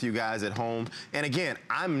thing with you guys at home. And again,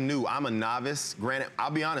 I'm new. I'm a novice. Granted, I'll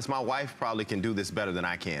be honest, my wife probably can do this better than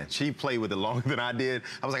I can. She played with it longer than I did.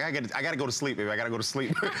 I was like, I got to go to sleep, baby. I got to go to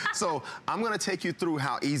sleep. So I'm going to take you through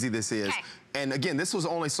how easy this is. And again, this was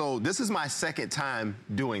only, so this is my second time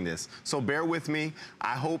doing this. So bear with me.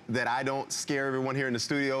 I hope that I don't scare everyone here in the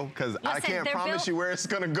studio, because I can't promise you where it's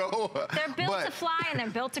gonna go. They're built to fly and they're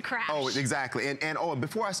built to crash. Oh, exactly. And oh,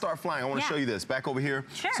 before I start flying, I wanna show you this, back over here.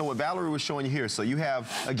 Sure. So what Valerie was showing you here, so you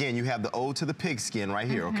have, again, you have the ode to the pigskin right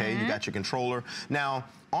here, okay? You got your controller. Now,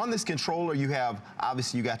 on this controller, you have,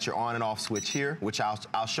 obviously, you got your on and off switch here, which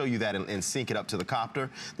I'll show you that and sync it up to the copter.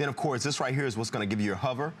 Then, of course, this right here is what's gonna give you your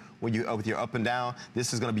hover when you with your up and down.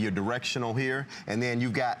 This is gonna be your directional here. And then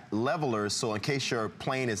you've got levelers, so in case your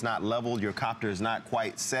plane is not leveled, your copter is not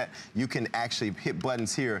quite set, you can actually hit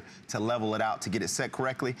buttons here to level it out to get it set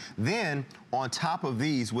correctly. Then, on top of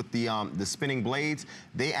these with the spinning blades,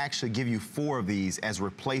 they actually give you 4 of these as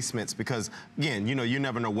replacements because, again, you know, you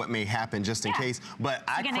never know what may happen just in case. But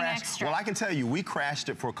I crashed, well, I can tell you, we crashed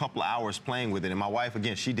it for a couple of hours playing with it. And my wife,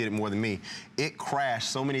 again, she did it more than me. It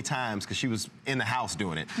crashed so many times because she was in the house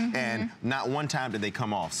doing it. And not one time did they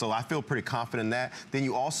come off. So I feel pretty confident in that. Then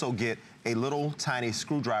you also get a little tiny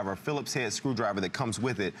screwdriver, a Phillips head screwdriver that comes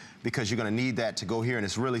with it because you're gonna need that to go here, and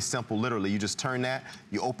it's really simple, literally. You just turn that,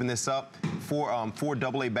 you open this up, 4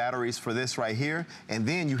 AA batteries for this right here, and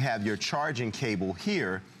then you have your charging cable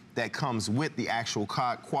here that comes with the actual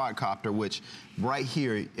quadcopter, which right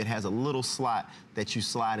here, it has a little slot that you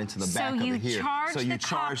slide into the back of it here. So you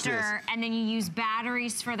charge the copter, and then you use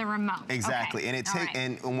batteries for the remote. Exactly, and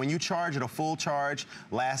and when you charge it a full charge,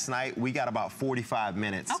 last night we got about 45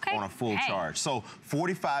 minutes on a full charge. So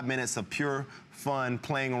 45 minutes of pure fun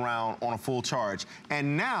playing around on a full charge.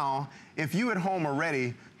 And now, if you at home are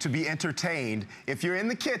ready to be entertained, if you're in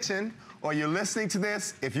the kitchen or you're listening to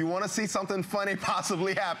this, if you want to see something funny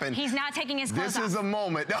possibly happen. He's not taking his clothes off. This is a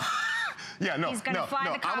moment. Yeah, no, He's gonna fly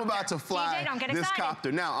the copter. I'm about to fly this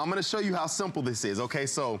copter. Now, I'm gonna show you how simple this is, okay?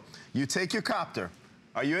 So, you take your copter.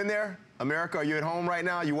 Are you in there? America, are you at home right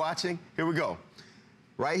now? Are you watching? Here we go.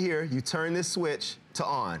 Right here, you turn this switch to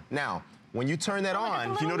on. Now, when you turn that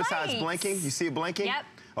on, you notice how it's blinking? You see it blinking? Yep.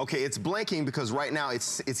 Okay, it's blinking because right now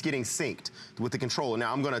it's getting synced with the controller.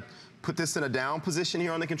 Now, I'm gonna put this in a down position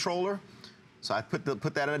here on the controller. So I put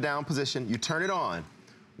that in a down position. You turn it on.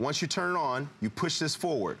 Once you turn it on, you push this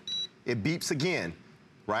forward. It beeps again,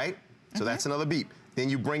 right? So that's another beep. Then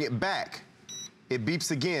you bring it back. It beeps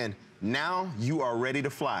again. Now you are ready to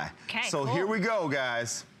fly. Okay, so here we go,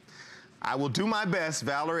 guys. I will do my best,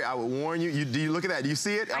 Valerie. I will warn you. Do you look at that? Do you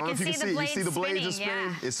see it? I don't know if you can see it. You see the blades are spinning?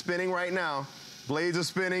 Yeah. It's spinning right now. Blades are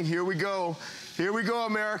spinning. Here we go. Here we go,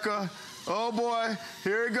 America. Oh boy,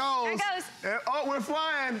 here it goes. There it goes. Oh, we're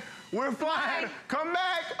flying. We're flying. Come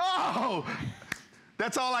back. Oh.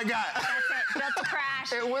 That's all I got. That's it. Built to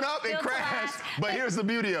crash. It went up, it crashed. But here's the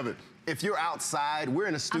beauty of it. If you're outside, we're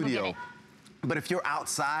in a studio. But if you're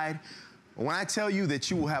outside, when I tell you that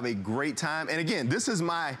you will have a great time, and again, this is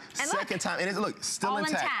my second time, and look, still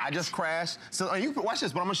intact. I just crashed. So you watch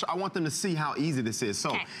this, but I want them to see how easy this is.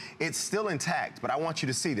 So it's still intact, but I want you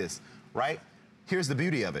to see this, right? Here's the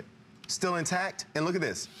beauty of it. Still intact, and look at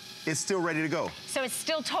this. It's still ready to go. So it's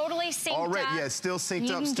still totally synced up. Yeah, it's still synced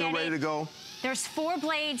up, still ready to go. There's 4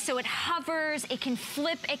 blades, so it hovers, it can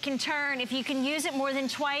flip, it can turn. If you can use it more than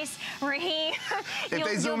twice, Raheem, if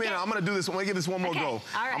they zoom in, I'm gonna do this. I'm gonna give this one more go. All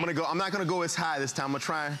right. I'm not gonna go as high this time. I'm gonna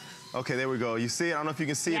try. Okay, there we go. You see it? I don't know if you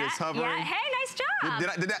can see it. It's hovering. Yeah. Hey, nice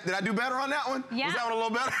job. Did I do better on that one? Yeah. Was that one a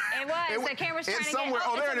little better? It was. The camera's trying to get. Somewhere.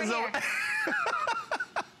 Oh, there it is.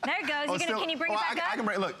 There it goes. Can you bring it back up? I can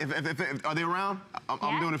bring. Look, are they around?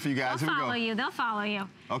 I'm doing it for you guys. Here we go. They'll follow you. They'll follow you.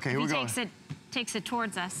 Okay, here we go. Takes it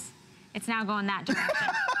towards us. It's now going that direction.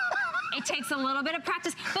 It takes a little bit of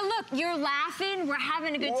practice. But look, you're laughing. We're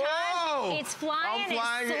having a good time. It's flying. I'm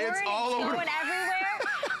flying. It's soaring. It's all over. Going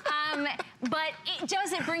everywhere. But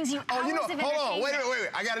it brings you hours of entertainment. Hold on. Wait.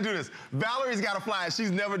 I got to do this. Valerie's got to fly.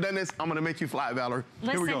 She's never done this. I'm going to make you fly, Valerie.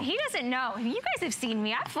 Listen, here we go. He doesn't know. You guys have seen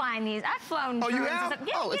me. I've flown these. I've flown drones. Oh, you have?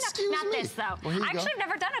 Yeah, excuse me. Not this, though. Well, I actually have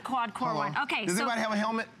never done a quad-core one. Okay, Does anybody have a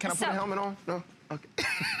helmet? Can I put a helmet on? No? Okay.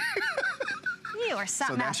 You are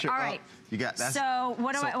something else. All right. You got that. So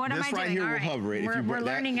what am I doing? This right here will hover it. We're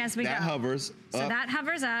learning as we go. That hovers up. So that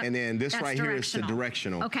hovers up. And then this right here is the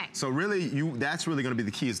directional. Okay. So really, that's really going to be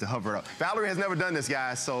the key, is to hover up. Valerie has never done this,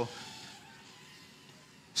 guys, so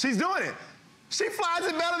she's doing it. She flies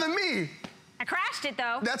it better than me. I crashed it,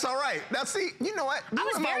 though. That's all right. Now, see, you know what? I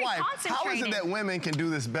was very concentrated. How is it that women can do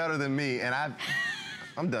this better than me, and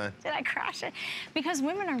I'm done. Did I crash it? Because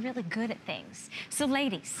women are really good at things. So,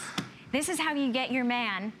 ladies, this is how you get your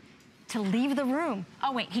man to leave the room.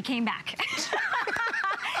 Oh, wait, he came back.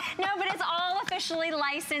 No, but it's all officially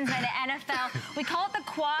licensed by the NFL. We call it the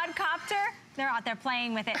quadcopter. They're out there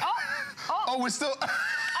playing with it. Oh, we're still...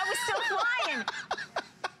 I was still flying.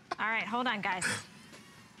 All right, hold on, guys.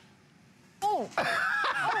 Oh.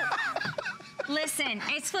 Oh. Listen,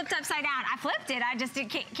 it's flipped upside down. I flipped it. I just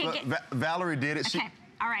can't get. Valerie did it. Okay.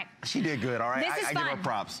 All right. She did good, all right? This is I fun. give her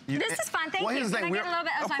props. This is fun, thank you. Can I get a little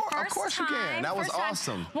bit? That was my first time. Of course you can. That was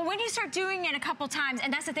awesome. Well, when you start doing it a couple times,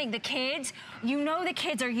 and that's the thing, the kids, you know the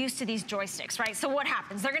kids are used to these joysticks, right? So what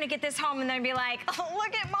happens? They're gonna get this home and they're gonna be like, oh,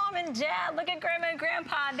 look at mom and dad, look at grandma and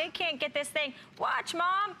grandpa, they can't get this thing. Watch,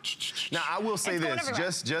 mom. Now, I will say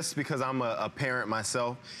this, just because I'm a parent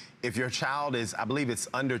myself, if your child is, I believe it's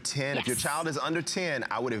under 10, if your child is under 10,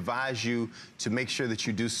 I would advise you to make sure that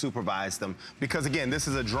you do supervise them. Because again, this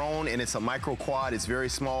is a drone and it's a micro quad, it's very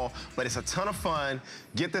small, but it's a ton of fun.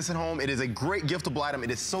 Get this at home. It is a great giftable item.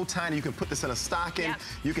 It is so tiny, you can put this in a stocking,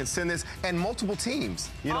 you can send this, and multiple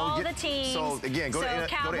teams. You know, all the teams. So again, go to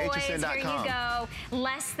Cowboys, hsn.com. Here you go.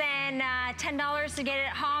 Less than $10 to get it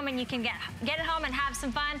at home, and you can get it home and have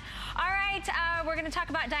some fun. All right, we're gonna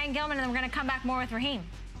talk about Diane Gilman, and then we're gonna come back more with Raheem.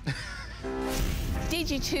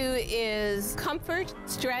 DG2 is comfort,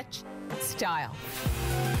 stretch, style.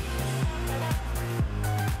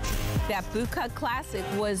 That bootcut classic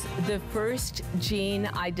was the first jean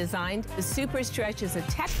I designed. The Super Stretch is a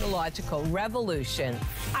technological revolution.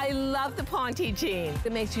 I love the Ponte jean.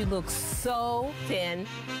 It makes you look so thin.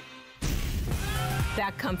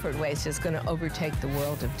 That comfort waist is going to overtake the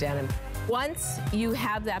world of denim. Once you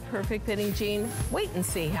have that perfect fitting jean, wait and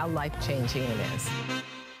see how life-changing it is.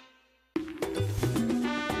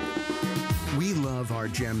 We love our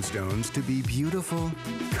gemstones to be beautiful,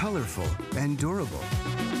 colorful, and durable.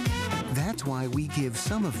 That's why we give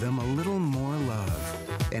some of them a little more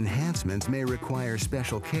love. Enhancements may require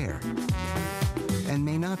special care and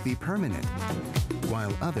may not be permanent,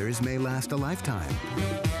 while others may last a lifetime.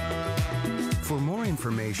 For more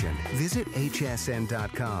information, visit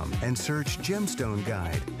hsn.com and search Gemstone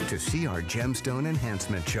Guide to see our gemstone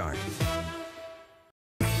enhancement chart.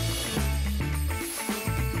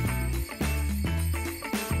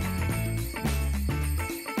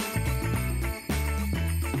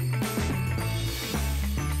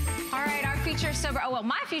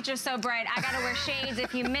 My future's so bright, I gotta wear shades.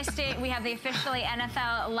 If you missed it, we have the officially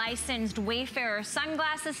NFL licensed Wayfarer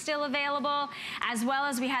sunglasses still available, as well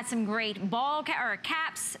as we had some great ball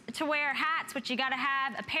caps to wear, hats, which you gotta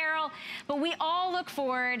have, apparel. But we all look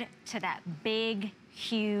forward to that big,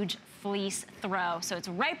 huge fleece throw. So it's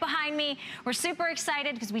right behind me. We're super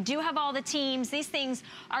excited because we do have all the teams. These things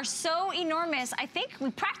are so enormous. I think we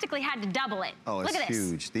practically had to double it. Oh, it's Look at this.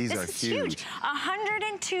 Huge. These are huge.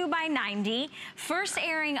 102 by 90. First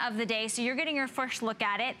airing of the day, so you're getting your first look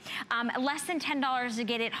at it. Less than $10 to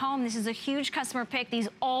get it home. This is a huge customer pick. These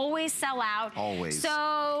always sell out. Always.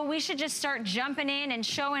 So we should just start jumping in and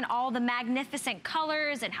showing all the magnificent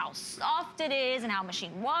colors and how soft it is and how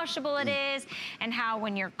machine washable it is and how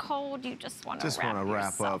when you're cold, you just want to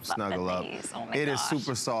wrap up, snuggle up. Oh it is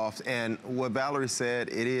super soft, and what Valerie said,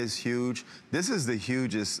 it is huge. This is the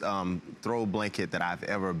hugest throw blanket that I've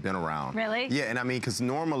ever been around. Really? Yeah, and I mean, because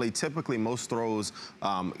normally, typically, most throws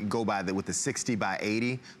go by with the 60 by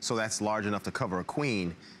 80, so that's large enough to cover a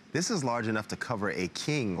queen. This is large enough to cover a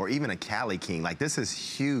king or even a Cali king. Like, this is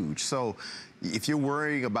huge. So if you're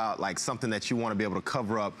worrying about like something that you want to be able to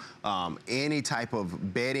cover up any type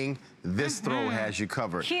of bedding, this throw has you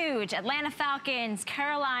covered. Huge. Atlanta Falcons,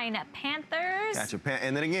 Carolina Panthers. Got your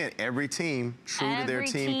and then again, every team, true to their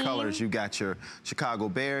team colors. You got your Chicago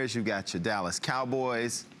Bears, you got your Dallas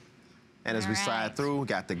Cowboys. And as we slide through, we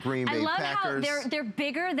got the Green Bay Packers. How they're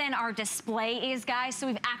bigger than our display is, guys. So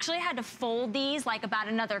we've actually had to fold these like about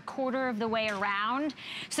another quarter of the way around.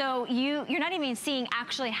 So you're not even seeing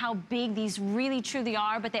actually how big these really truly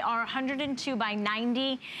are, but they are 102 by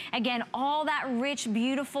 90. Again, all that rich,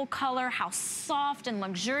 beautiful color, how soft and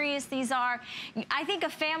luxurious these are. I think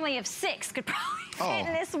a family of 6 could probably fit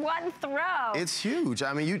in this one throw. It's huge.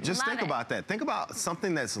 I mean, you just think about that. Think about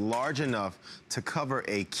something that's large enough to cover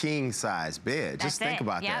a king size bed. Just think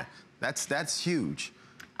about that. That's huge.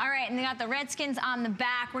 All right, and they got the Redskins on the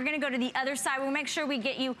back. We're gonna go to the other side. We'll make sure we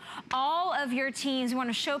get you all of your teams. We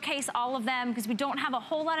wanna showcase all of them because we don't have a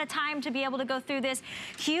whole lot of time to be able to go through this.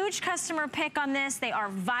 Huge customer pick on this. They are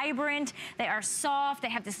vibrant, they are soft, they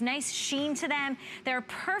have this nice sheen to them. They're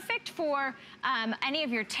perfect for any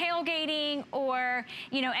of your tailgating or,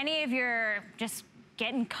 you know, any of your just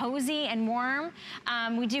getting cozy and warm.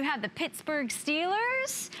 We do have the Pittsburgh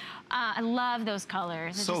Steelers. I love those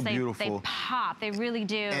colors. It's so just, beautiful. They pop, they really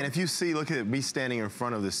do. And if you see, look at me standing in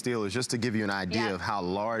front of the Steelers, just to give you an idea of how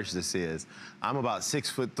large this is. I'm about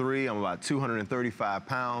 6'3", I'm about 235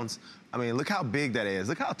 pounds. I mean, look how big that is.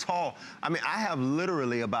 Look how tall. I mean, I have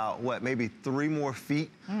literally about, what, maybe 3 more feet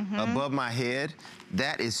above my head.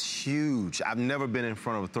 That is huge. I've never been in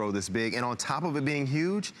front of a throw this big. And on top of it being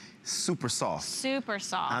huge, super soft. Super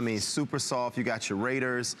soft. I mean, super soft. You got your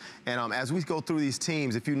Raiders. And as we go through these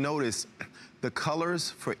teams, if you notice, the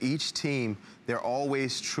colors for each team, they're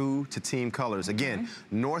always true to team colors. Again,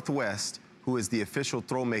 Northwest, who is the official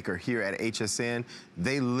throw maker here at HSN,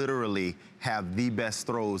 they literally have the best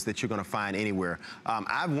throws that you're gonna find anywhere.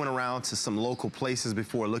 I've went around to some local places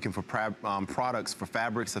before looking for products for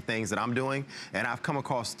fabrics or things that I'm doing, and I've come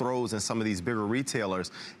across throws in some of these bigger retailers,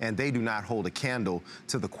 and they do not hold a candle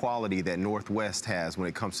to the quality that Northwest has when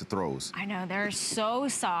it comes to throws. I know, they're so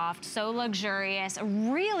soft, so luxurious, a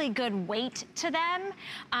really good weight to them,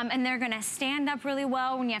 and they're gonna stand up really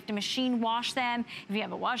well when you have to machine wash them. If you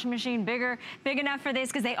have a washing machine big enough for this,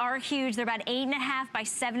 because they are huge, they're about 8.5 by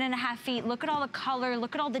 7.5 feet. Look at all the color,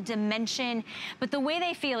 look at all the dimension, but the way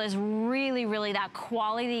they feel is really, really that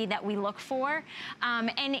quality that we look for.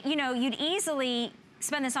 And you know, you'd easily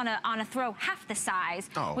spend this on a throw half the size.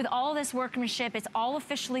 With all this workmanship, it's all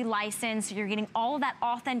officially licensed. You're getting all of that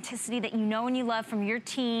authenticity that you know and you love from your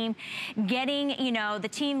team, getting, you know, the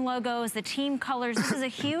team logos, the team colors. This is a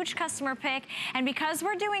huge customer pick. And because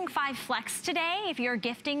we're doing 5 Flex today, if you're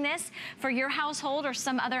gifting this for your household or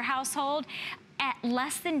some other household, at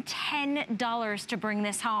less than $10 to bring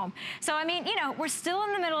this home. So, I mean, you know, we're still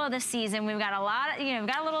in the middle of the season. We've got a lot of, you know,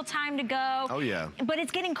 we've got a little time to go. Oh, yeah. But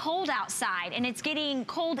it's getting cold outside and it's getting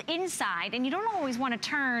cold inside, and you don't always want to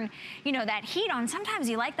turn, you know, that heat on. Sometimes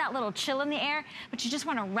you like that little chill in the air, but you just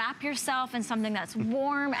want to wrap yourself in something that's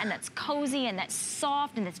warm and that's cozy and that's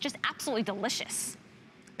soft and that's just absolutely delicious.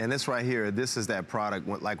 And this right here, this is that product,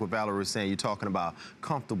 like what Valerie was saying, you're talking about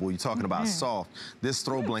comfortable, you're talking about soft. This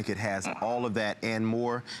throw blanket has all of that and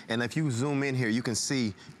more. And if you zoom in here, you can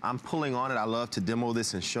see I'm pulling on it. I love to demo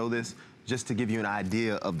this and show this just to give you an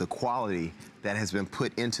idea of the quality that has been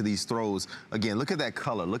put into these throws. Again, look at that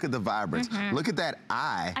color, look at the vibrance, look at that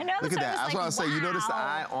eye. I know, look at that. That's what I was saying. You notice the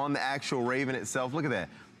wow. eye on the actual Raven itself. Look at that.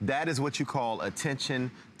 That is what you call attention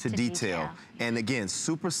to detail. And again,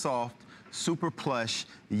 super soft, super plush,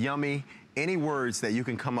 yummy, any words that you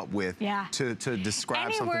can come up with to describe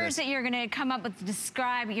any something. Any words that you're gonna come up with to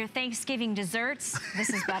describe your Thanksgiving desserts, this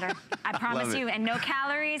is better. I promise you. And no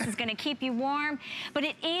calories, it's gonna keep you warm. But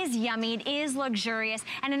it is yummy, it is luxurious.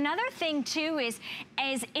 And another thing too is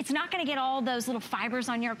it's not gonna get all those little fibers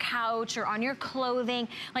on your couch or on your clothing.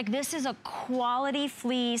 Like, this is a quality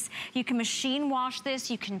fleece. You can machine wash this,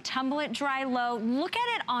 you can tumble it dry low. Look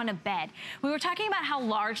at it on a bed. We were talking about how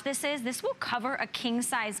large this is. This will cover a king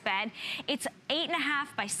size bed. It's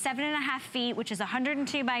 8.5 by 7.5 feet, which is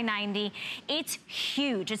 102 by 90. It's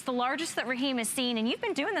huge. It's the largest that Raheem has seen, and you've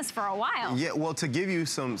been doing this for a while. Yeah, well, to give you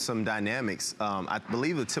some dynamics, I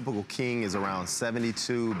believe the typical king is around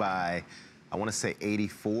 72 by, I want to say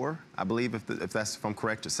 84, I believe, if I'm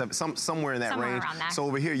correct, somewhere in that range. Around that. So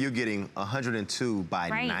over here, you're getting 102 by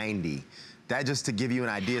 90. That just to give you an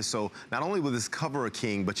idea. So not only will this cover a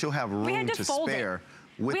king, but you'll have room to spare.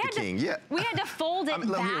 With the king, we had to fold it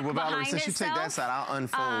back here, behind since you take that side, I'll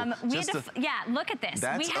unfold. Yeah, look at this.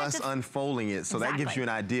 That's us unfolding it, so that gives you an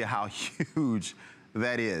idea how huge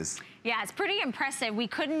that is. Yeah, it's pretty impressive. We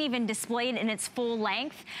couldn't even display it in its full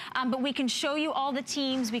length, but we can show you all the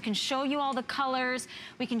teams, we can show you all the colors,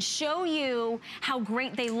 we can show you how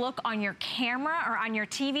great they look on your camera or on your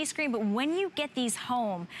TV screen, but when you get these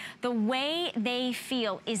home, the way they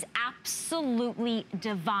feel is absolutely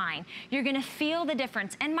divine. You're gonna feel the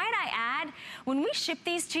difference. And might I add, when we ship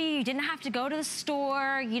these to you, you didn't have to go to the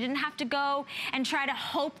store, you didn't have to go and try to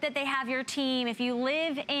hope that they have your team. If you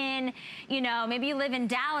live in, you know, maybe you live in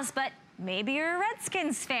Dallas, but maybe you're a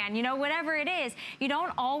Redskins fan, you know, whatever it is. You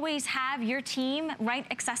don't always have your team right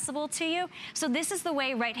accessible to you. So this is the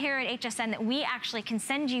way right here at HSN that we actually can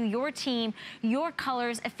send you your team, your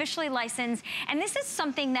colors, officially licensed. And this is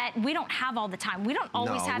something that we don't have all the time. We don't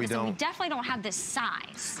always have this, and we definitely don't have this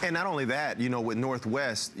size. And not only that, you know, with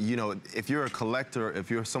Northwest, you know, if you're a collector,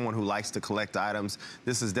 if you're someone who likes to collect items,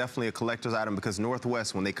 this is definitely a collector's item, because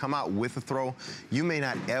Northwest, when they come out with a throw, you may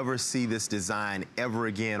not ever see this design ever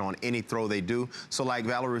again on any throw they do. So like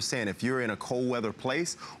Valerie was saying, if you're in a cold weather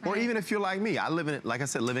place, or even if you're like me, I live in, like I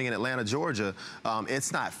said, living in Atlanta, Georgia,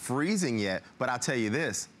 it's not freezing yet, but I'll tell you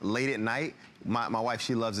this, late at night, my wife,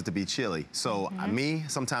 she loves it to be chilly. So me,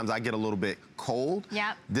 sometimes I get a little bit cold.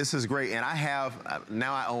 Yep. This is great. And I have,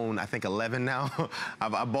 now I own, I think 11 now.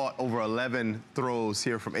 I bought over 11 throws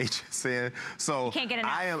here from HSN. So you can't get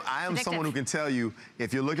enough. I am someone who can tell you,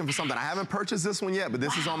 if you're looking for something, I haven't purchased this one yet, but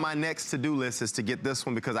this is on my next to-do list, is to get this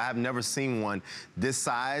one, because I have never seen one this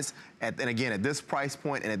size, and again, at this price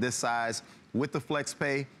point and at this size, with the flex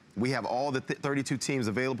pay. We have all the 32 teams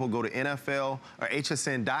available. Go to NFL or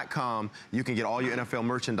hsn.com. You can get all your NFL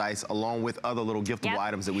merchandise along with other little giftable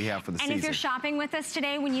items that we have for the season. And if you're shopping with us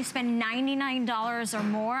today, when you spend $99 or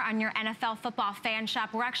more on your NFL football fan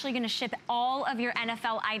shop, we're actually going to ship all of your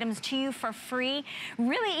NFL items to you for free.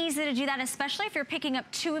 Really easy to do that, especially if you're picking up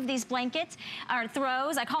 2 of these blankets or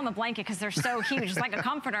throws. I call them a blanket because they're so huge. It's like a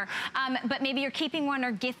comforter. But maybe you're keeping one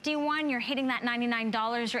or gifting one. You're hitting that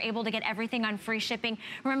 $99. You're able to get everything on free shipping.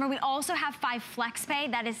 Remember, we also have 5 flex pay.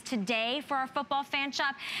 That is today for our football fan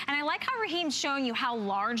shop. And I like how Raheem's showing you how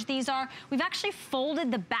large these are. We've actually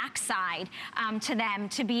folded the backside to them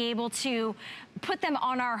to be able to put them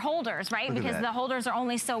on our holders, right? Because the holders are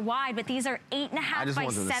only so wide, but these are 8.5 by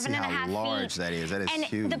 7.5 feet. How large that is. That is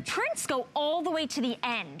huge. And the prints go all the way to the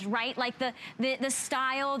end, right? Like the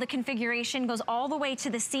style, the configuration goes all the way to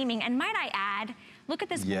the seaming. And might I add, look at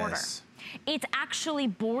this border. It's actually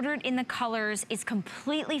bordered in the colors. It's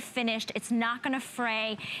completely finished. It's not gonna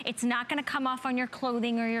fray. It's not gonna come off on your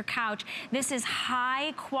clothing or your couch. This is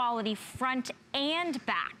high quality front and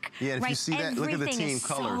back. Yeah, and if you see that, look at the team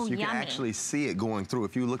colors. You can actually see it going through.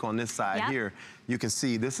 If you look on this side here, you can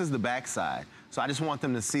see this is the back side. So I just want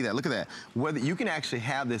them to see that. Look at that. Whether you can actually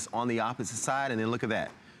have this on the opposite side, and then look at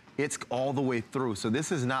that. It's all the way through. So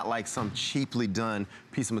this is not like some cheaply done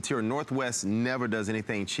piece of material. Northwest never does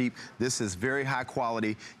anything cheap. This is very high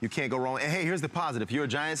quality. You can't go wrong. And hey, here's the positive. If you're a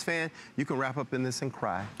Giants fan, you can wrap up in this and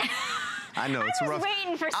cry. I know, it's rough. I was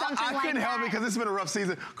waiting for something like that. I couldn't help it because it's been a rough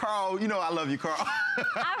season. Carl, you know I love you, Carl.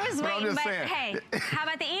 I was waiting, but hey, how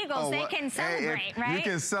about the Eagles? They can celebrate, right? You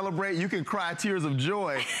can celebrate. You can cry tears of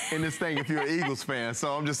joy in this thing if you're an Eagles fan.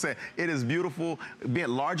 So I'm just saying, it is beautiful, being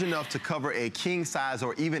large enough to cover a king size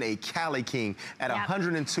or even a Cali King at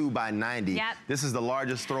 102 by 90. This is the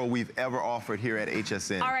largest throw we've ever offered here at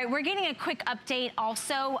HSN. All right, we're getting a quick update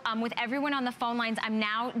also with everyone on the phone lines. I'm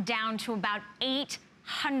now down to about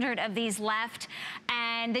 800 of these left,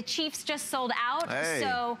 and the Chiefs just sold out.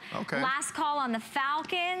 So last call on the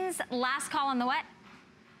Falcons, last call on the what?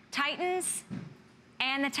 Titans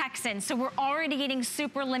and the Texans. So we're already getting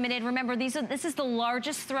super limited. Remember, this is the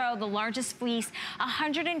largest throw, the largest fleece,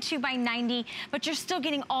 102 by 90, but you're still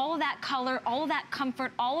getting all of that color, all of that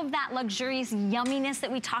comfort, all of that luxurious yumminess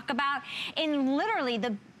that we talk about in literally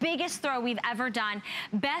the biggest throw we've ever done.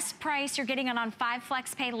 Best price, you're getting it on 5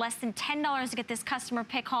 flex pay, less than $10 to get this customer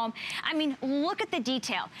pick home. I mean, look at the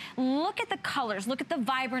detail. Look at the colors. Look at the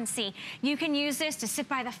vibrancy. You can use this to sit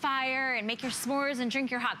by the fire and make your s'mores and drink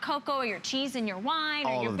your hot cocoa or your cheese and your wine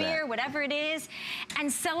or your beer, whatever it is,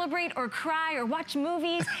 and celebrate or cry or watch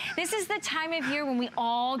movies. This is the time of year when we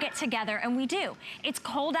all get together, and we do. It's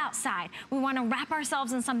cold outside. We want to wrap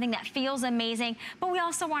ourselves in something that feels amazing, but we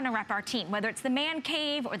also want to wrap our team, whether it's the man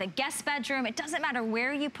cave or the guest bedroom. It doesn't matter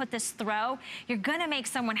where you put this throw, you're gonna make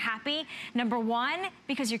someone happy. Number one,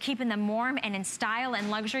 because you're keeping them warm and in style and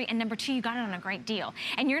luxury, and number two, you got it on a great deal.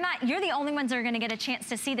 And you're the only ones that are gonna get a chance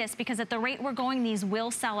to see this, because at the rate we're going, these will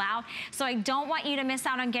sell out. So I don't want you to miss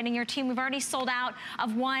out on getting your team. We've already sold out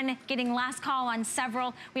of one, getting last call on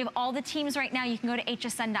several. We have all the teams right now. You can go to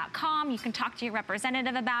hsn.com. You can talk to your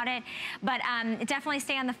representative about it, but definitely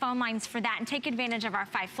stay on the phone lines for that and take advantage of our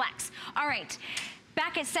 5 flex. All right.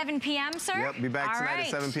 Back at 7 p.m., sir? Yep, be back tonight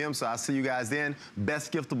at 7 p.m., so I'll see you guys then.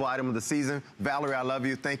 Best giftable item of the season. Valerie, I love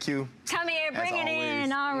you. Thank you. Come here, bring it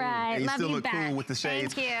in. All right, and you love still you look back. cool with the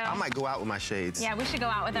shades. Thank you. I might go out with my shades. Yeah, we should go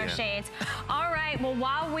out with our shades. All right, well,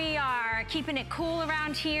 while we are keeping it cool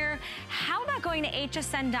around here, how about going to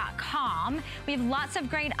hsn.com? We have lots of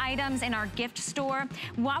great items in our gift store.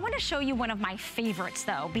 Well, I want to show you one of my favorites,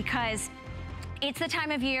 though, because it's the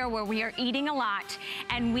time of year where we are eating a lot,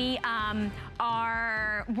 and we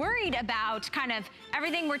are worried about kind of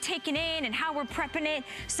everything we're taking in and how we're prepping it.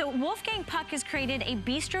 So Wolfgang Puck has created a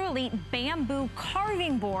Bistro Elite bamboo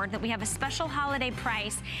carving board that we have a special holiday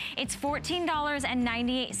price. It's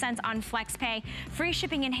 $14.98 on FlexPay, free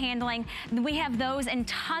shipping and handling. We have those and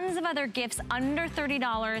tons of other gifts under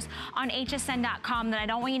 $30 on hsn.com that I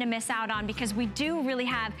don't want you to miss out on, because we do really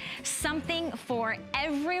have something for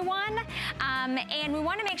everyone. And we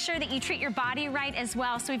want to make sure that you treat your body right as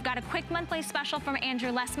well. So we've got a quick monthly special from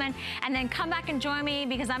Andrew Lessman, and then come back and join me,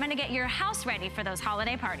 because I'm going to get your house ready for those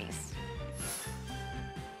holiday parties.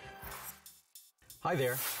 Hi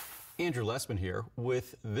there. Andrew Lessman here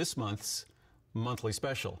with this month's monthly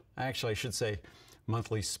special. Actually, I should say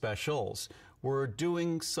monthly specials. We're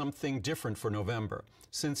doing something different for November.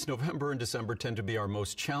 Since November and December tend to be our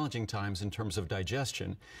most challenging times in terms of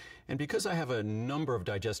digestion, and because I have a number of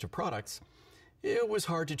digestive products, it was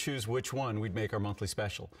hard to choose which one we'd make our monthly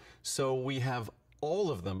special. So we have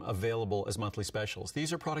all of them available as monthly specials.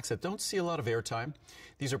 These are products that don't see a lot of airtime.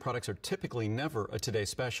 These are products that are typically never a Today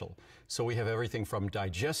Special. So we have everything from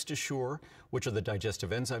Digest Assure, which are the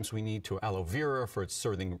digestive enzymes we need, to aloe vera for its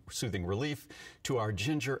soothing relief, to our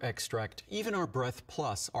ginger extract, even our Breath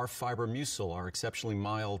Plus, our Fiber Mucil, our exceptionally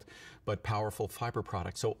mild but powerful fiber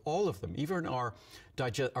product. So all of them, even our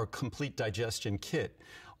complete digestion kit,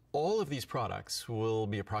 all of these products will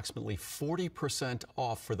be approximately 40%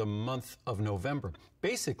 off for the month of November.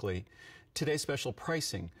 Basically, today's special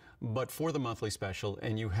pricing, but for the monthly special,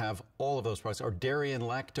 and you have all of those products. Our dairy and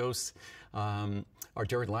lactose, product, our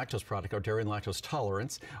dairy and lactose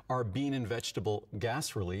tolerance, our bean and vegetable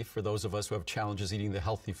gas relief for those of us who have challenges eating the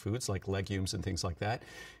healthy foods like legumes and things like that.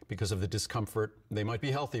 Because of the discomfort, they might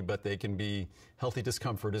be healthy, but they can be healthy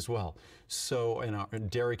discomfort as well. So, and our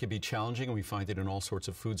dairy can be challenging, and we find it in all sorts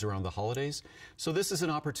of foods around the holidays. So this is an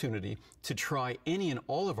opportunity to try any and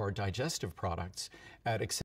all of our digestive products at